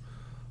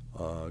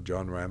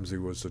John Ramsey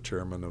was the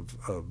chairman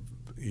of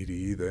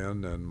EDE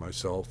then, and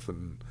myself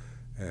and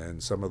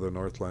some of the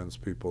Northlands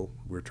people.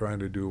 We're trying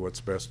to do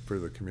what's best for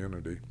the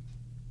community,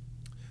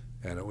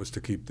 and it was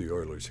to keep the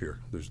Oilers here.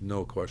 There's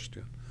no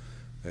question.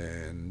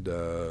 And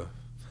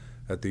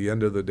at the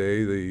end of the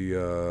day,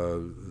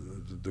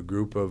 the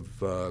group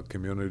of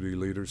community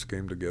leaders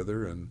came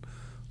together and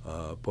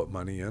put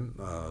money in,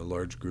 a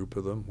large group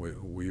of them.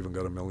 We even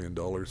got $1 million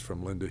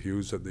from Linda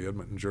Hughes at the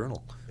Edmonton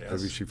Journal. Yes.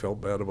 Maybe she felt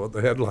bad about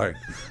the headline.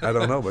 I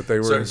don't know, but they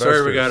were investors.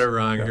 Sorry we got it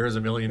wrong. Yeah. Here's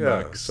 $1 million.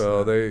 Yeah,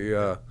 so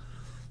they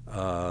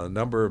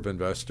number of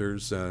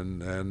investors, and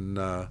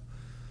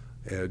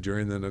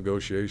during the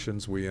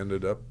negotiations, we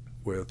ended up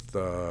with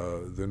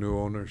the new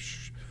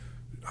owners.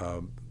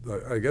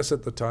 I guess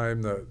at the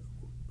time,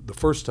 the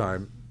first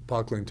time,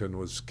 Pocklington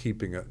was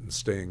keeping it and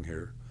staying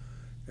here,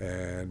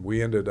 and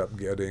we ended up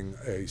getting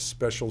a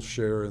special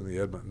share in the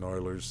Edmonton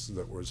Oilers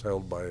that was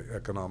held by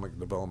Economic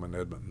Development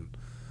Edmonton,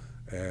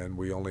 and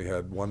we only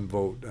had one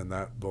vote, and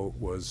that vote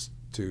was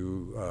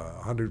to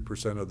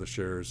 100% of the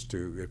shares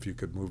to if you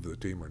could move the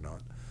team or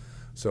not.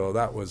 So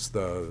that was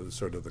the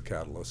sort of the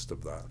catalyst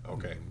of that.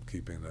 Okay.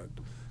 Keeping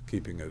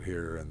it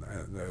here, and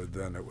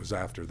then it was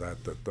after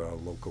that the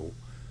local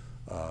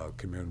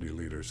community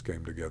leaders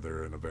came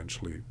together and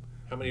eventually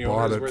How many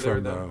bought owners it were there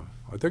from then?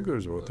 I think there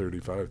was about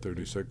 35,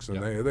 36, and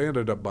Yeah. they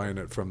ended up buying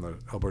it from the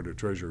Alberta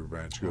Treasury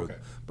Branch, who Okay.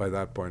 by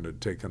that point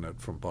had taken it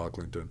from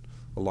Pocklington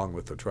along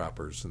with the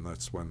Trappers, and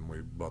that's when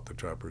we bought the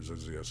Trappers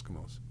as the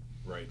Eskimos.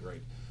 Right.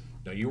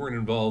 Now, you weren't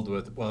involved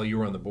with, you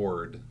were on the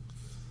board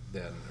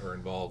then, or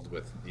involved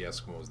with the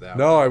Eskimos that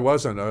No, way. I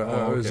wasn't.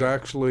 I was okay.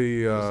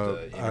 actually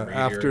Just,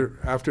 intermediary?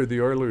 after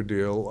the Oiler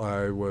deal.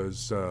 I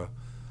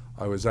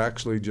was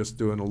actually just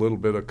doing a little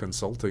bit of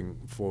consulting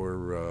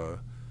for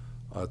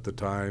at the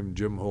time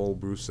Jim Hull,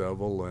 Bruce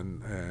Seville,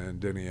 and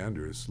Denny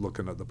Andrews,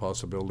 looking at the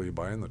possibility of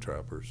buying the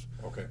Trappers.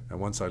 Okay. And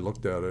once I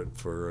looked at it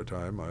for a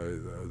time,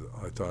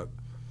 I thought.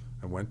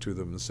 I went to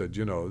them and said,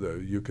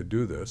 you could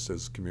do this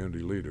as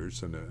community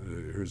leaders, and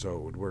here's how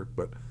it would work.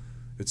 But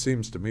it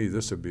seems to me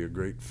this would be a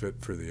great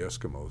fit for the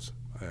Eskimos,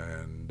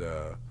 and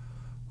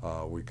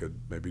we could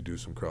maybe do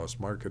some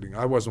cross-marketing.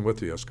 I wasn't with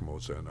the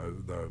Eskimos then.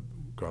 The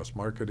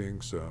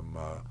cross-marketing, some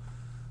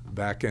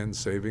back-end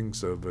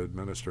savings of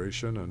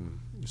administration,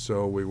 and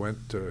so we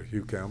went to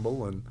Hugh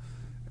Campbell,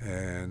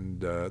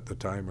 and at the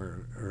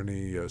time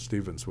Ernie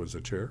Stevens was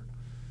the chair,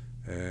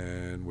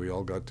 and we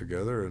all got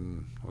together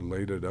and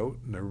laid it out,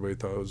 and everybody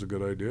thought it was a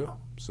good idea.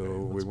 So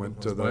we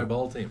went to the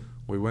ball team.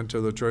 We went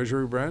to the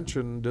Treasury Branch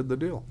and did the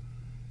deal.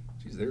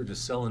 Geez, they were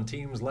just selling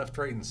teams left,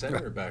 right, and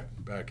center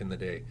back in the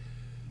day.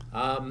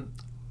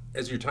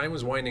 As your time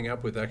was winding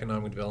up with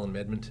Economic Development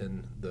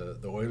Edmonton, the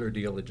Oiler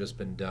deal had just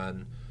been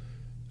done.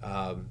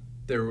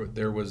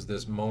 There was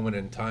this moment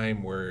in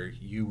time where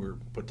you were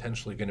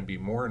potentially going to be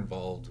more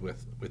involved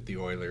with the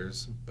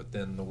Oilers, but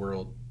then the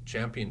World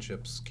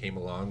Championships came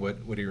along.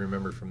 What do you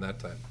remember from that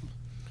time?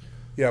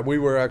 Yeah, we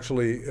were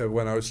actually,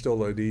 when I was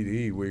still at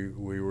EDE, we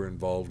were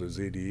involved as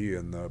EDE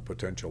in the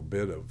potential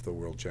bid of the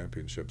World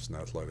Championships in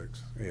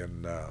athletics.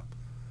 In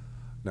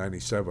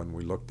 '97,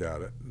 we looked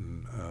at it,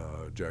 and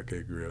Jack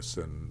Agrias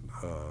and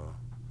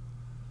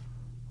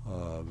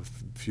a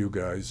few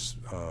guys,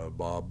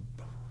 Bob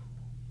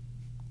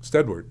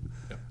Stedward,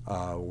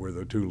 were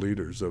the two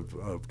leaders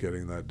of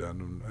getting that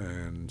done.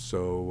 And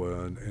so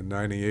in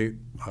 '98,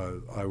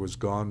 I was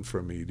gone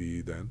from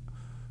EDE then,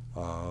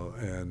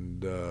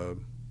 and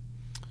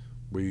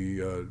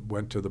we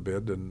went to the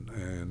bid,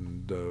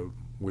 and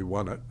we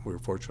won it. We were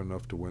fortunate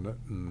enough to win it,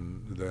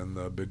 and then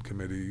the bid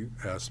committee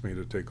asked me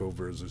to take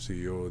over as the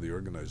CEO of the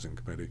organizing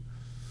committee.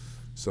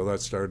 So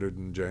that started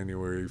in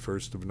January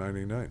 1st of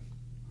 99.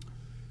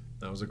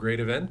 That was a great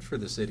event for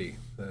the city.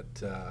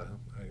 That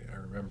I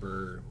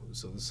remember,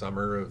 so the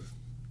summer of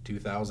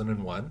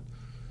 2001,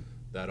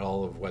 that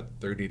all of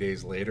 30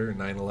 days later,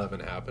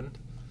 9/11 happened.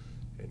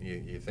 And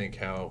you think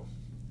how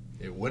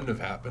it wouldn't have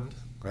happened.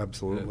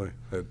 Absolutely.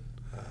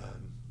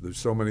 There's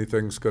so many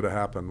things could have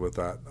happened with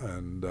that.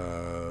 And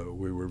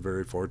we were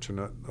very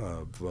fortunate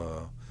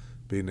of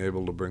being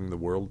able to bring the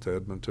world to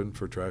Edmonton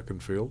for track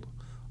and field.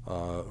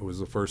 It was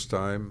the first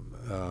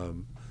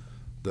time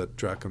that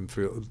track and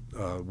field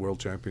world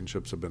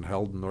championships have been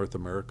held in North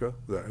America.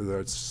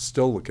 That's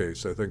still the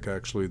case. I think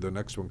actually the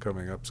next one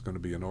coming up is going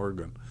to be in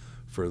Oregon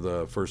for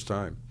the first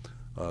time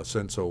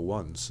since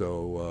 '01.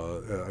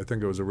 So I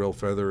think it was a real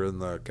feather in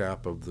the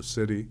cap of the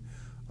city.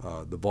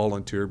 The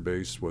volunteer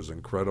base was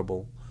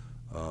incredible.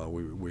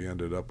 We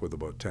ended up with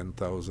about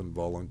 10,000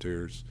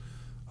 volunteers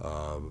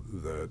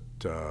that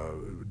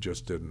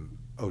just did an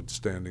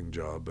outstanding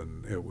job,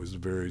 and it was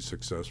very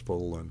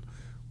successful. And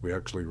we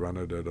actually run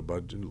it at a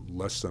budget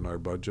less than our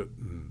budget,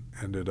 and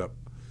ended up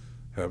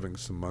having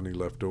some money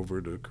left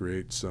over to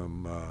create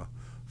some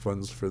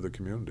funds for the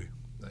community.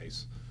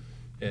 Nice.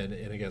 And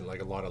again,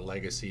 like a lot of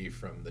legacy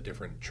from the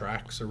different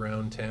tracks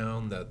around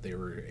town that they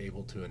were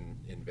able to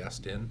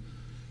invest in.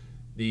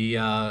 The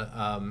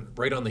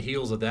right on the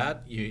heels of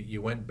that,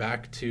 you went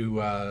back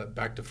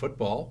to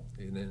football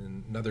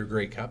in another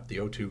Grey Cup. The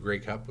O2 Grey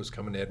Cup was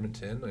coming to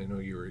Edmonton. I know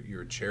you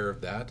were chair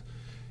of that,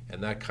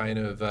 and that kind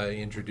of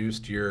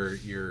introduced your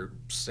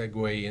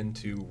segue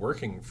into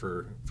working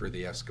for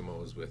the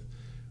Eskimos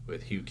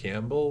with Hugh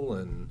Campbell,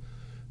 and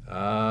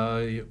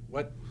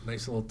what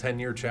nice little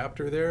 10-year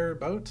chapter there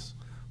about.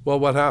 Well,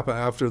 what happened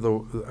after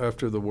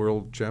the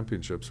World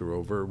Championships were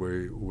over?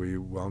 We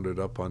wound it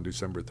up on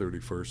December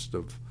 31st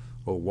of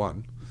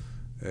 '01,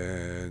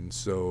 and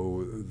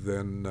so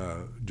then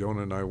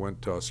Jonah and I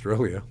went to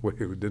Australia. We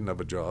didn't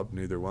have a job,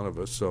 neither one of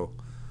us, so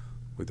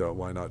we thought,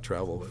 why not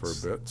travel for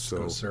a bit? So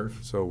go surf.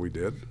 So we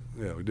did.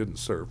 Yeah, we didn't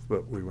surf,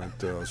 but we went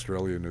to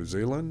Australia, New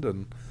Zealand,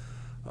 and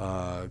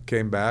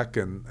came back,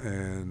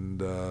 and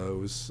it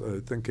was, I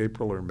think,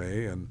 April or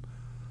May, and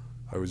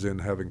I was in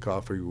having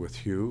coffee with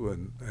Hugh,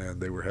 and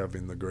they were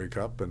having the Grey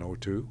Cup in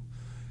 '02.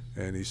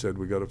 And he said,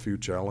 we got a few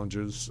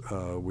challenges.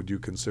 Would you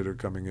consider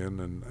coming in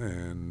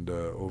and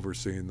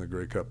overseeing the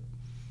Grey Cup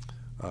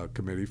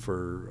committee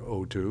for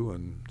 '02?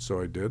 And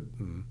so I did.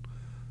 And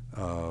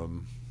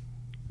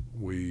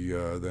we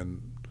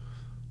then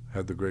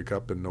had the Grey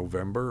Cup in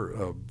November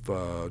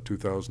of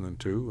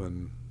 2002.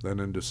 And then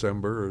in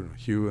December,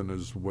 Hugh in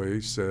his way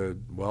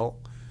said, well,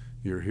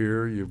 you're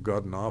here, you've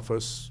got an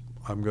office.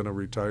 I'm going to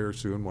retire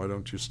soon. Why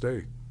don't you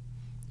stay?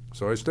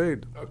 So I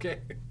stayed. Okay.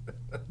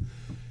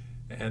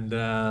 And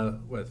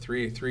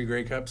three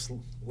Grey Cups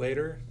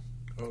later,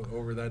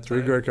 over that time?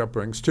 3 Grey Cup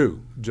rings, 2.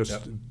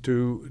 Just Yep.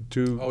 two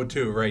Oh,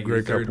 two, right. Grey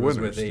Your third Cup was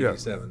winners. with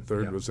 87. Yeah,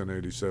 third Yep. was in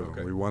 '87.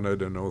 Okay. We won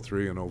it in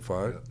 '03 and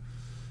 '05.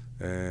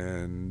 Yep.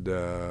 And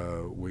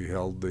we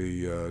held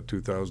the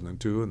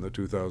 2002 and the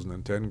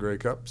 2010 Grey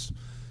Cups,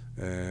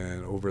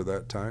 and over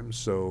that time,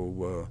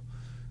 so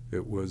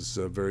it was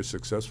very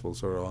successful,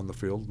 sort of on the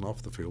field and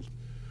off the field.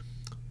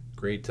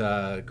 Great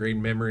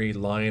memory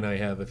line I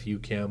have of Hugh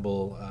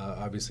Campbell.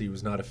 Obviously, he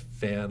was not a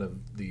fan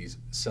of the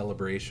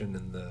celebration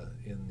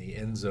in the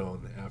end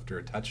zone after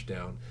a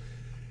touchdown,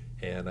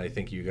 and I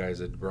think you guys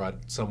had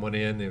brought someone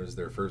in. It was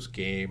their first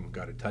game,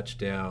 got a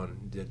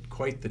touchdown, did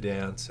quite the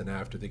dance, and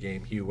after the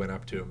game, Hugh went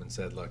up to him and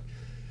said, "Look,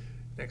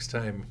 next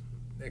time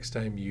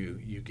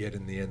you get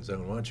in the end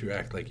zone, why don't you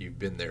act like you've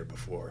been there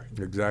before?"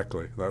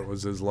 Exactly. That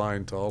was his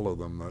line to all of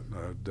them.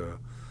 That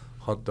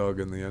hot dog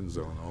in the end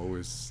zone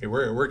always. Hey,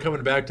 we're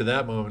coming back to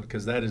that moment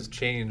because that has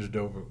changed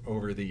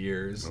over the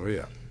years. Oh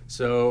yeah.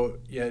 So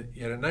you had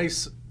a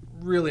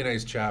really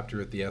nice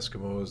chapter at the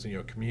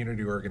Eskimos,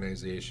 community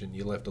organization.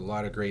 You left a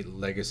lot of great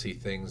legacy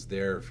things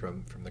there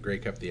from the Grey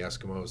Cup, the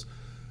Eskimos.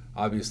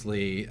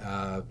 Obviously,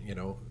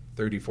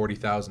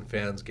 40,000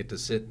 fans get to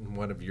sit in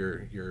one of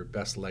your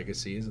best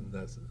legacies, and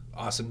that's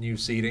awesome new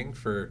seating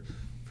for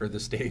the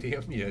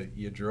stadium.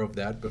 You drove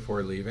that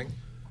before leaving.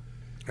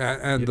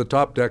 And the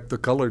top deck, the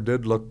color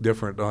did look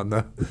different on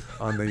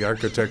the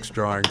architect's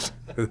drawings.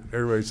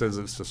 Everybody says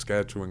it's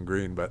Saskatchewan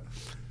green, but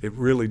it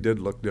really did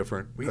look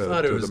different. We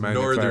thought it was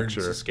northern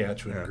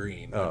Saskatchewan Yeah.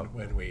 green Oh.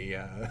 when we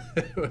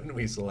when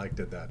we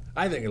selected that.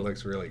 I think it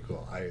looks really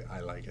cool.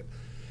 I like it.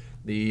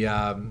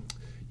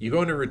 You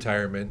go into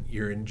retirement.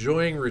 You're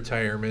enjoying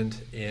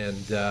retirement,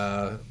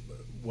 and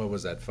what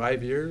was that?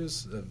 5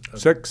 years?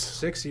 6.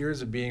 6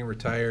 years of being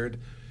retired.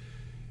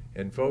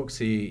 And folks,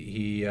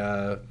 he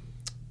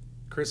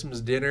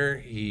Christmas dinner,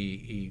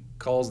 he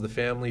calls the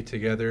family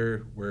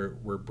together.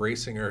 We're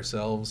bracing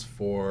ourselves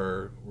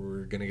for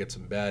we're going to get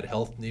some bad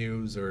health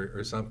news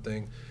or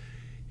something.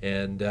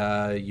 And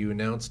you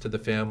announced to the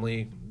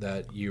family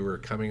that you were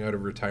coming out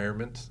of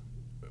retirement,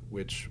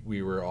 which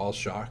we were all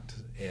shocked.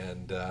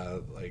 And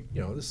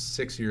this is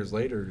 6 years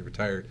later, you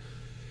retired.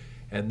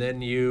 And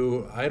then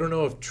I don't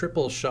know if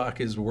triple shock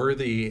is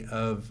worthy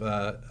of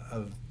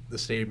the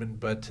statement,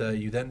 but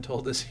you then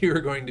told us you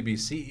were going to be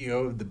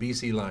CEO of the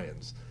BC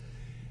Lions.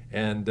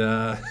 And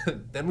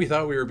then we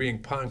thought we were being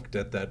punked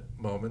at that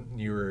moment. And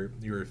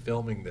you were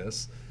filming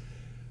this.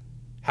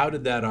 How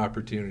did that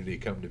opportunity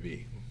come to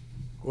be?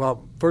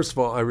 Well, first of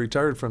all, I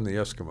retired from the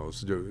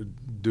Eskimos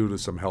due to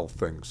some health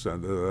things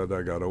that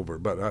I got over.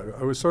 But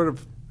I was sort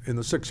of, in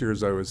the 6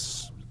 years, I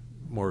was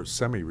more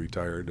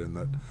semi-retired in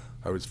that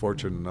I was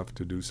fortunate enough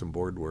to do some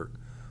board work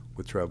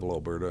with Travel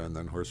Alberta and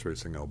then Horse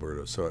Racing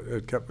Alberta. So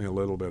it kept me a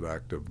little bit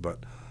active.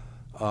 But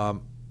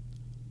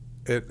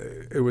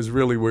it was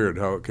really weird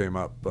how it came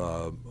up.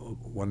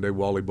 One day,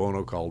 Wally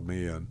Bono called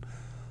me and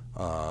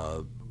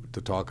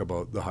to talk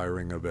about the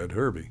hiring of Ed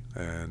Hervey.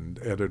 And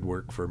Ed had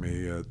worked for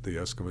me at the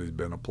Eskimos. He'd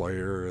been a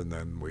player, and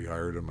then we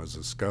hired him as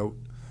a scout.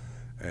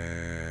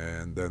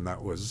 And then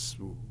that was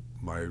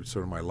my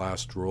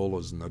last role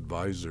as an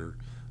advisor.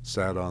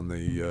 Sat on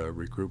the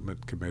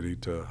recruitment committee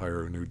to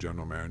hire a new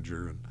general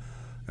manager,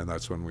 and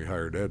that's when we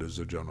hired Ed as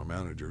a general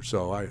manager.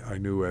 So I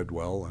knew Ed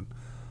well, and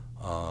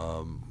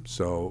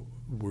so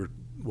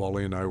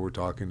Wally and I were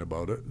talking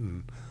about it,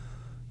 and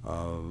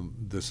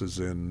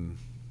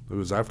it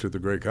was after the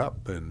Grey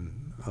Cup in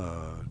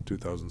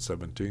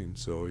 2017,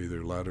 so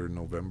either latter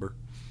November,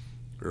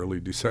 early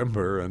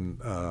December,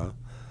 and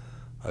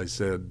I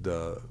said,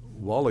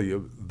 Wally,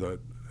 that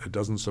it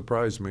doesn't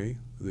surprise me.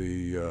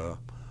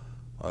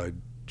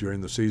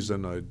 During the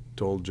season, I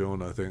told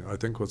Joan, I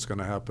think what's going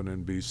to happen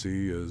in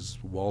BC is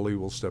Wally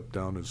will step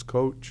down as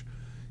coach,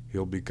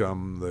 he'll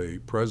become the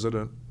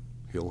president,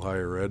 he'll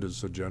hire Ed as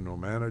the general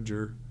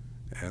manager,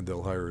 and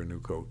they'll hire a new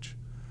coach.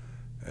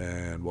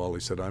 And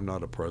Wally said, I'm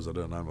not a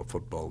president, I'm a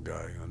football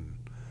guy.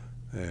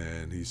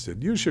 And he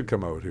said, you should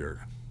come out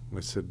here. I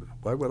said,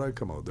 why would I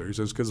come out there? He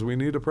says, because we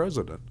need a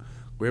president.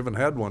 We haven't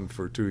had one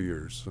for 2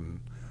 years.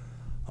 And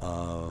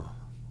I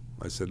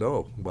said,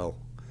 oh, well,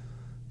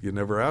 you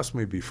never asked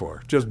me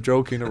before. Just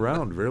joking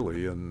around,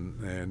 really.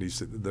 And he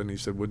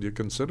said, would you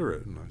consider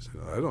it? And I said,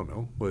 I don't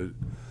know, but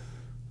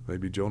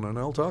maybe Jonah and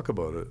I'll talk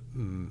about it.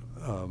 And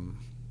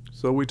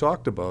so we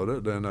talked about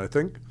it, and I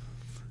think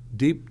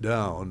deep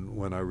down,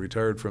 when I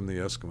retired from the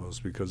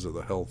Eskimos because of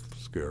the health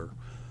scare,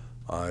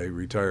 I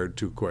retired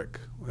too quick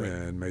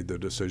and made the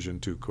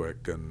decision too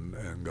quick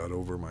and got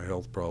over my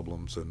health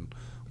problems and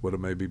would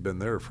have maybe been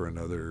there for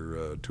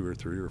another 2 or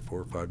 3 or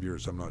 4 or 5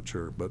 years, I'm not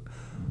sure. But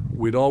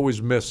we'd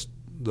always missed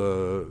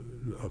the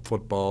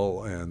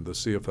football and the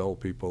CFL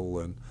people,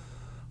 and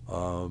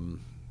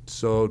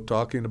so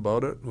talking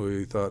about it,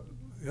 we thought,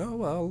 yeah,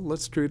 well,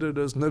 let's treat it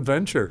as an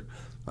adventure.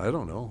 I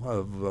don't know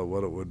of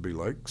what it would be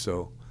like.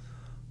 So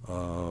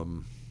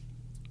I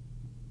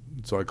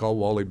called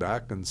Wally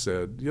back and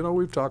said,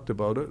 we've talked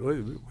about it.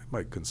 We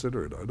might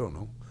consider it. I don't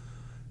know.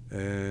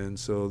 And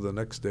so the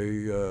next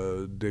day,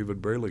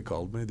 David Braley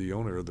called me, the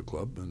owner of the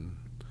club, and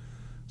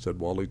said,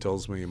 Wally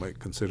tells me you might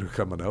consider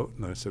coming out.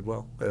 And I said,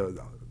 well,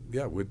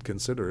 yeah, we'd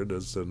consider it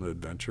as an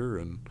adventure.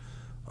 And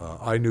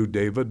I knew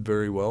David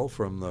very well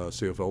from the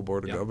CFL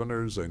Board of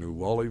Governors. I knew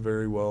Wally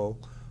very well.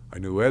 I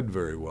knew Ed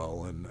very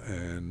well.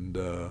 And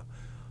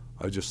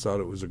I just thought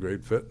it was a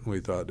great fit.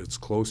 We thought it's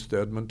close to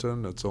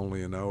Edmonton. It's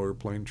only an hour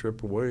plane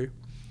trip away.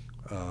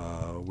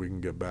 We can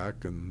get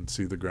back and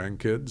see the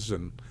grandkids,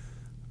 and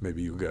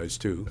maybe you guys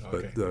too.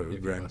 Okay, but the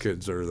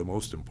grandkids are the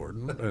most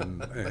important.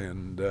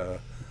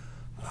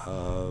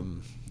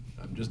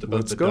 I'm just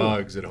about the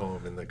dogs at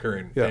home in the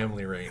current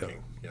family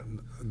ranking. Yeah.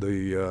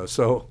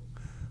 So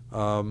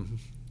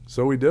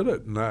we did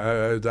it, and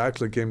it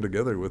actually came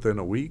together within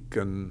a week,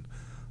 and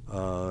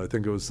I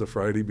think it was the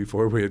Friday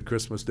before we had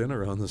Christmas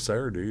dinner on the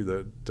Saturday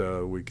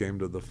that we came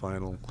to the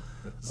final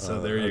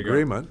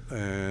agreement,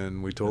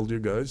 and we told you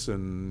guys,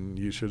 and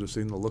you should have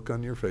seen the look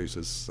on your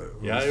faces.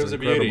 It was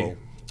incredible. A beauty.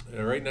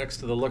 Right next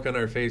to the look on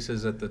our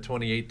faces at the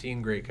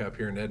 2018 Grey Cup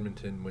here in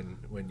Edmonton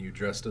when you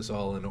dressed us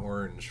all in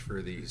orange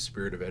for the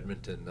Spirit of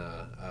Edmonton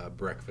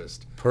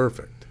breakfast.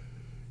 Perfect.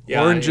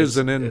 Yeah, orange is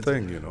an in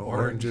thing,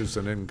 Orange is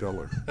an in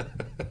color.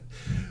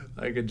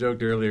 Like I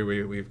joked earlier,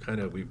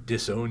 we've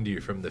disowned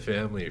you from the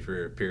family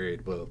for a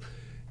period. Well,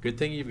 good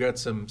thing you've got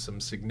some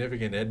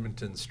significant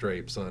Edmonton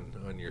stripes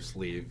on your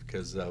sleeve,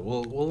 because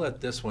we'll let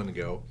this one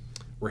go.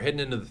 We're heading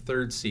into the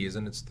third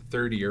season. It's the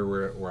third year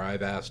where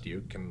I've asked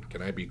you,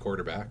 can I be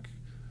quarterback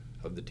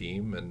of the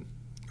team? And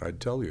I'd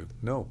tell you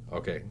no.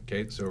 Okay.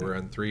 So we're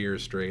on 3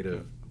 years straight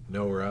of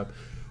no, we're up.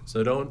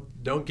 So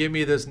don't give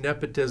me this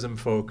nepotism,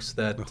 folks,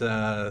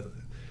 that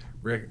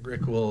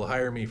Rick will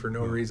hire me for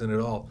no reason at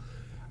all.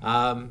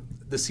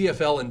 The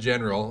CFL in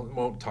general,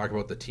 won't talk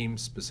about the team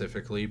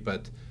specifically,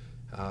 but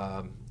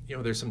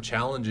there's some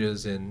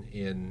challenges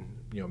in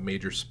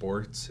major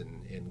sports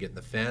and getting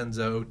the fans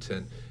out,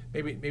 and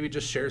maybe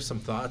just share some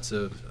thoughts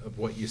of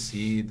what you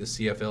see the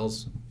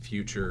CFL's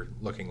future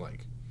looking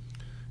like.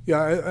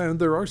 Yeah, and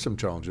there are some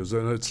challenges,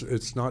 and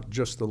it's not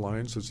just the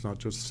Lions, it's not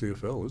just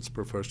CFL, it's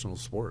professional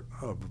sport.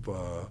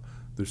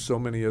 There's so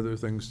many other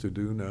things to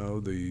do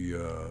now.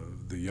 The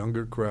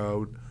younger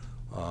crowd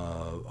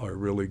are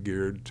really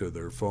geared to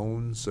their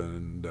phones,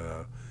 and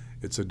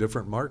it's a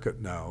different market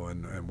now,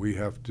 and we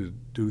have to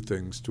do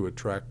things to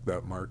attract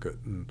that market.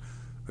 And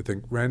I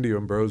think Randy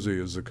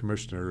Ambrosi, as the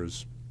commissioner,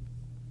 is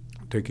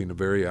taking a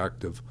very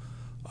active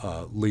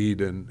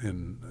lead in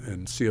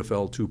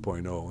CFL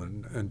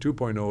 2.0. And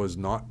 2.0 is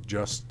not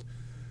just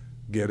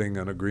getting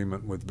an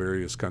agreement with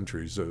various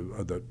countries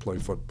that play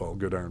football,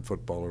 good iron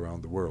football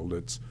around the world.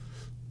 It's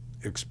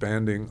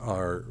expanding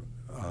our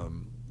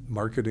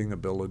marketing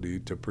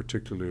ability to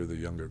particularly the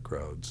younger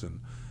crowds.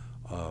 And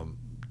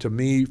to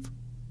me,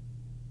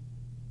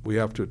 we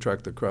have to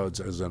attract the crowds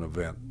as an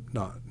event,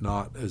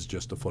 not as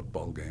just a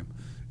football game.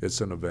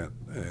 It's an event.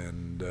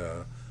 And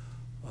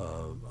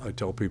I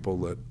tell people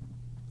that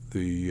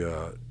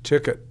the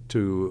ticket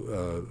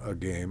to a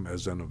game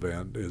as an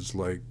event is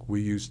like we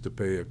used to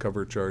pay a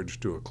cover charge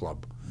to a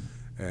club.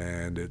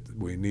 And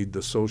we need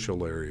the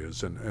social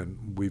areas,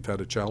 and we've had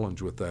a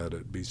challenge with that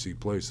at BC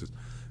Place.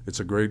 It's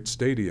a great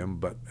stadium,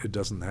 but it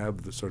doesn't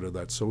have the sort of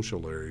that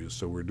social area.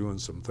 So we're doing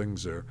some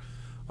things there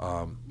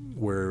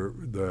where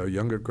the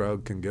younger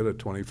crowd can get a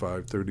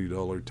 $25,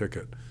 $30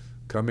 ticket,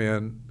 come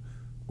in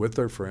with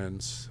their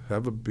friends,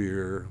 have a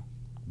beer,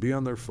 be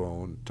on their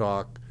phone,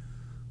 talk,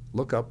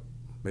 look up,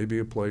 maybe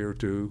a play or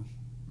two,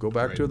 go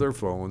back to their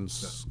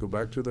phones, go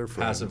back to their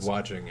friends. Passive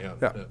watching, yeah.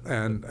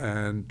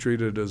 And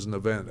treat it as an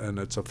event, and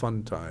it's a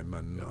fun time.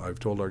 And I've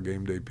told our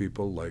game day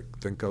people, like,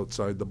 think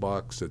outside the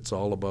box. It's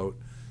all about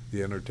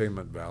the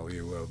entertainment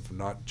value of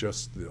not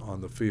just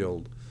on the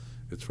field.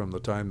 It's from the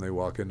time they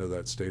walk into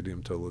that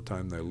stadium till the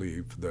time they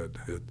leave.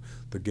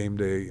 The game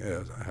day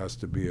has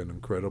to be an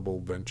incredible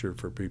venture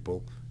for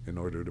people in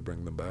order to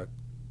bring them back.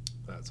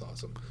 That's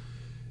awesome.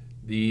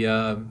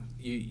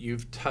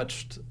 You've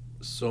touched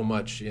so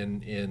much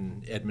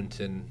in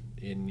Edmonton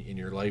in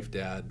your life,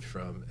 Dad,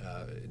 from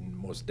and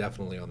most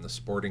definitely on the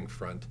sporting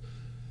front.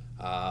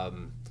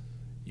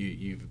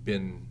 You've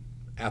been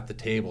at the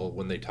table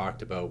when they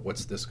talked about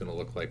what's this going to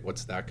look like,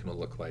 what's that going to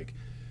look like.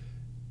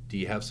 Do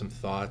you have some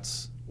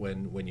thoughts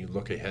when you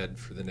look ahead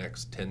for the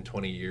next 10,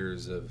 20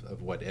 years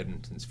of what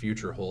Edmonton's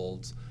future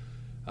holds?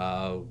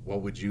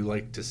 What would you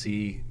like to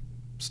see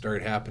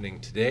start happening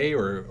today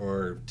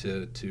or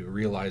to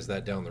realize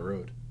that down the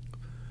road?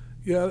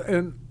 Yeah,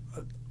 and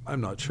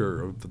I'm not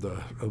sure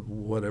of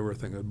what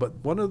everything is, but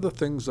one of the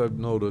things I've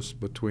noticed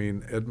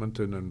between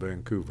Edmonton and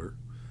Vancouver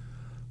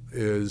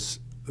is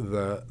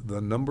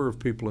the number of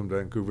people in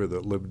Vancouver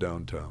that live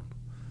downtown.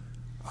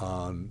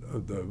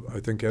 I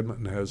think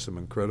Edmonton has some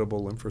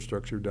incredible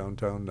infrastructure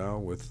downtown now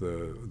with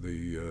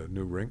the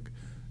new rink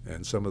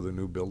and some of the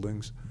new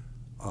buildings,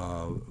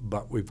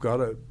 but we've got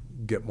to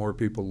get more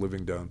people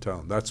living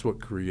downtown. That's what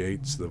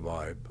creates the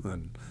vibe.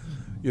 And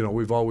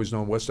we've always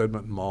known West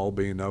Edmonton Mall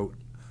being out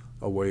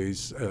a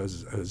ways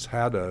has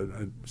had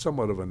a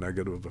somewhat of a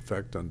negative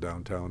effect on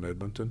downtown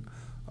Edmonton,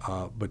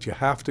 but you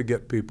have to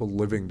get people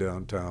living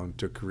downtown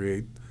to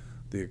create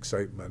the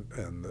excitement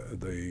and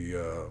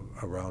the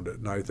around it.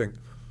 And I think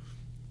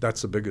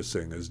that's the biggest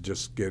thing, is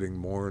just getting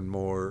more and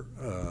more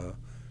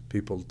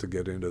people to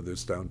get into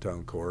this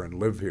downtown core and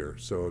live here.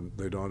 So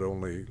they don't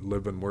only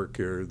live and work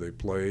here, they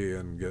play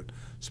and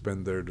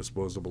spend their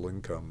disposable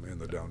income in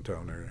the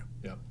downtown area.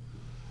 Yeah.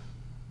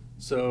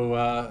 So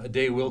a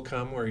day will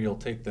come where you'll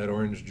take that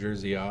orange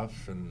jersey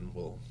off, and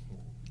we'll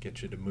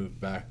get you to move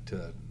back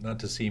to, not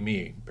to see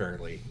me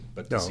apparently,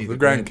 but to see the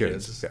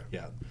grandkids.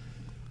 Yeah.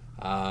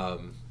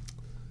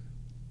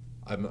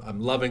 I'm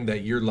loving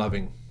that you're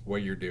loving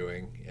what you're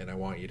doing, and I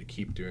want you to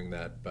keep doing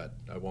that. But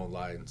I won't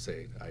lie and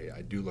say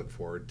I do look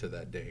forward to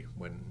that day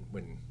when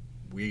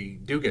we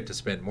do get to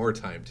spend more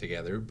time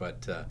together.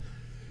 But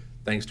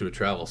thanks to a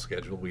travel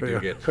schedule, we do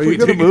get. Are you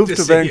going to move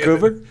to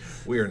Vancouver?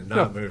 We are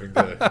not moving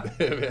to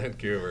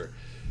Vancouver.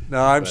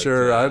 No, I'm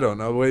sure. I don't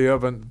know. We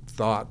haven't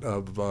thought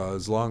of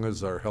as long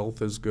as our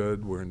health is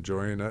good, we're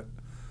enjoying it.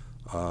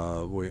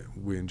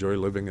 We enjoy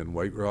living in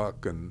White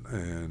Rock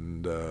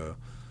and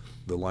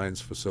the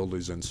Lions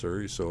facilities in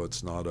Surrey, so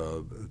it's not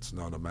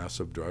a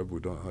massive drive.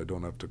 I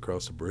don't have to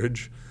cross a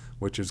bridge,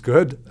 which is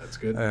good. That's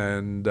good.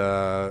 And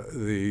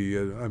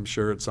I'm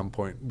sure at some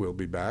point we'll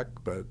be back,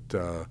 but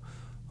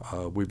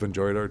we've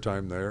enjoyed our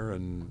time there,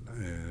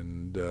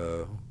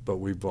 but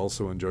we've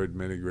also enjoyed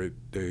many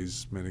great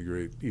days, many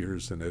great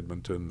years in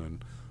Edmonton,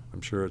 and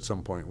I'm sure at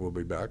some point we'll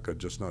be back. I'm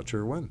just not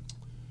sure when.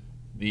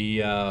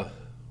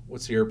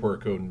 What's the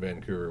airport code in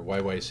Vancouver?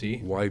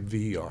 YYC?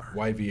 YVR.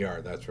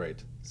 YVR, that's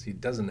right. See,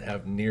 it doesn't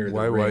have near the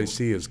YYC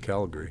ring. is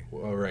Calgary.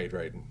 Oh, right.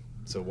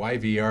 So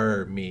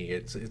YVR me.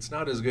 It's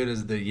not as good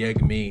as the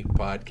Yeg Me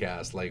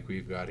podcast like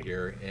we've got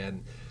here.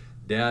 And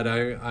Dad,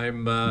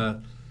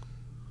 I'm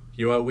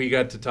we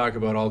got to talk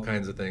about all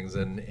kinds of things,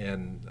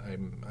 and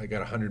I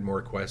got 100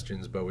 more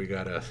questions, but we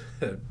gotta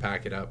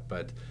pack it up.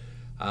 But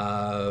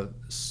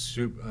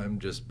I'm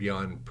just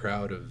beyond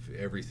proud of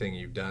everything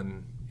you've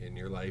done in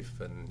your life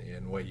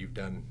and what you've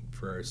done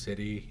for our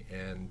city,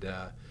 and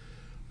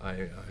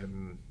I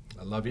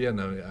love you, and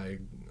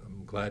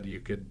I'm glad you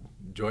could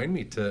join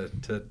me to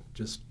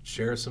just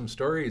share some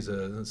stories,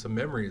 some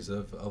memories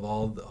of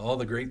all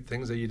the great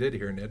things that you did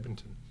here in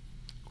Edmonton.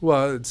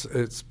 Well,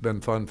 it's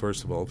been fun,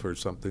 first of all, for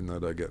something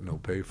that I get no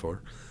pay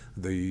for.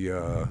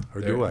 Or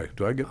do I?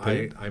 Do I get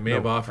paid? I may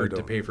have offered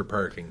to pay for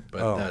parking,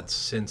 but that's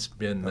since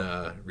been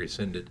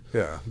rescinded.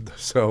 Yeah,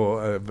 so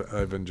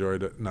I've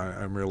enjoyed it, and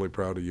I'm really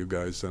proud of you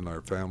guys and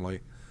our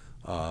family,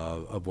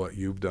 of what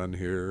you've done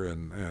here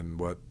and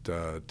what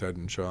Ted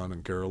and Sean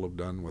and Carol have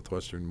done with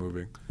Western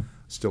Moving.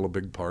 Still a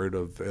big part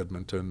of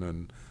Edmonton,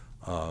 and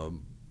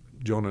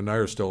Joan and I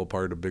are still a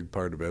big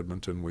part of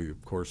Edmonton. We,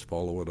 of course,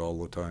 follow it all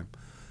the time.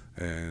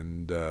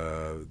 And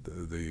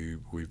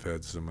we've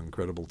had some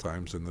incredible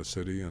times in the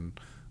city, and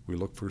we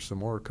look for some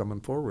more coming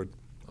forward.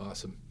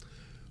 Awesome.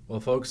 Well,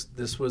 folks,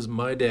 this was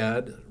my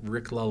dad,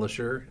 Rick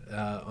Lullisher,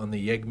 on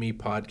the YEGME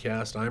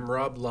podcast. I'm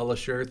Rob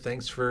Lullisher.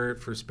 Thanks for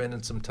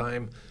spending some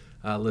time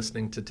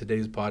listening to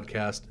today's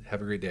podcast.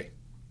 Have a great day.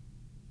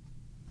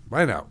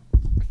 Bye now.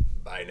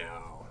 Bye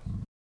now.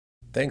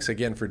 Thanks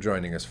again for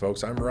joining us,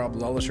 folks. I'm Rob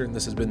Lullisher, and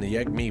this has been the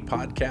YEGME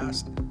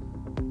podcast.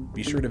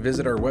 Be sure to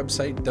visit our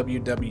website,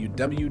 www.yeg.me,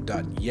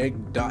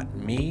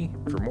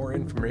 for more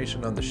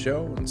information on the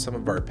show and some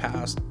of our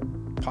past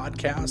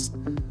podcasts.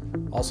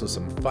 Also,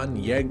 some fun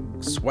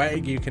YEG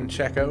swag you can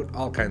check out.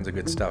 All kinds of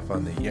good stuff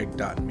on the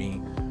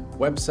yeg.me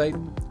website.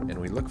 And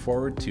we look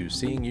forward to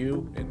seeing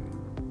you in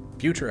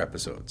future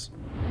episodes.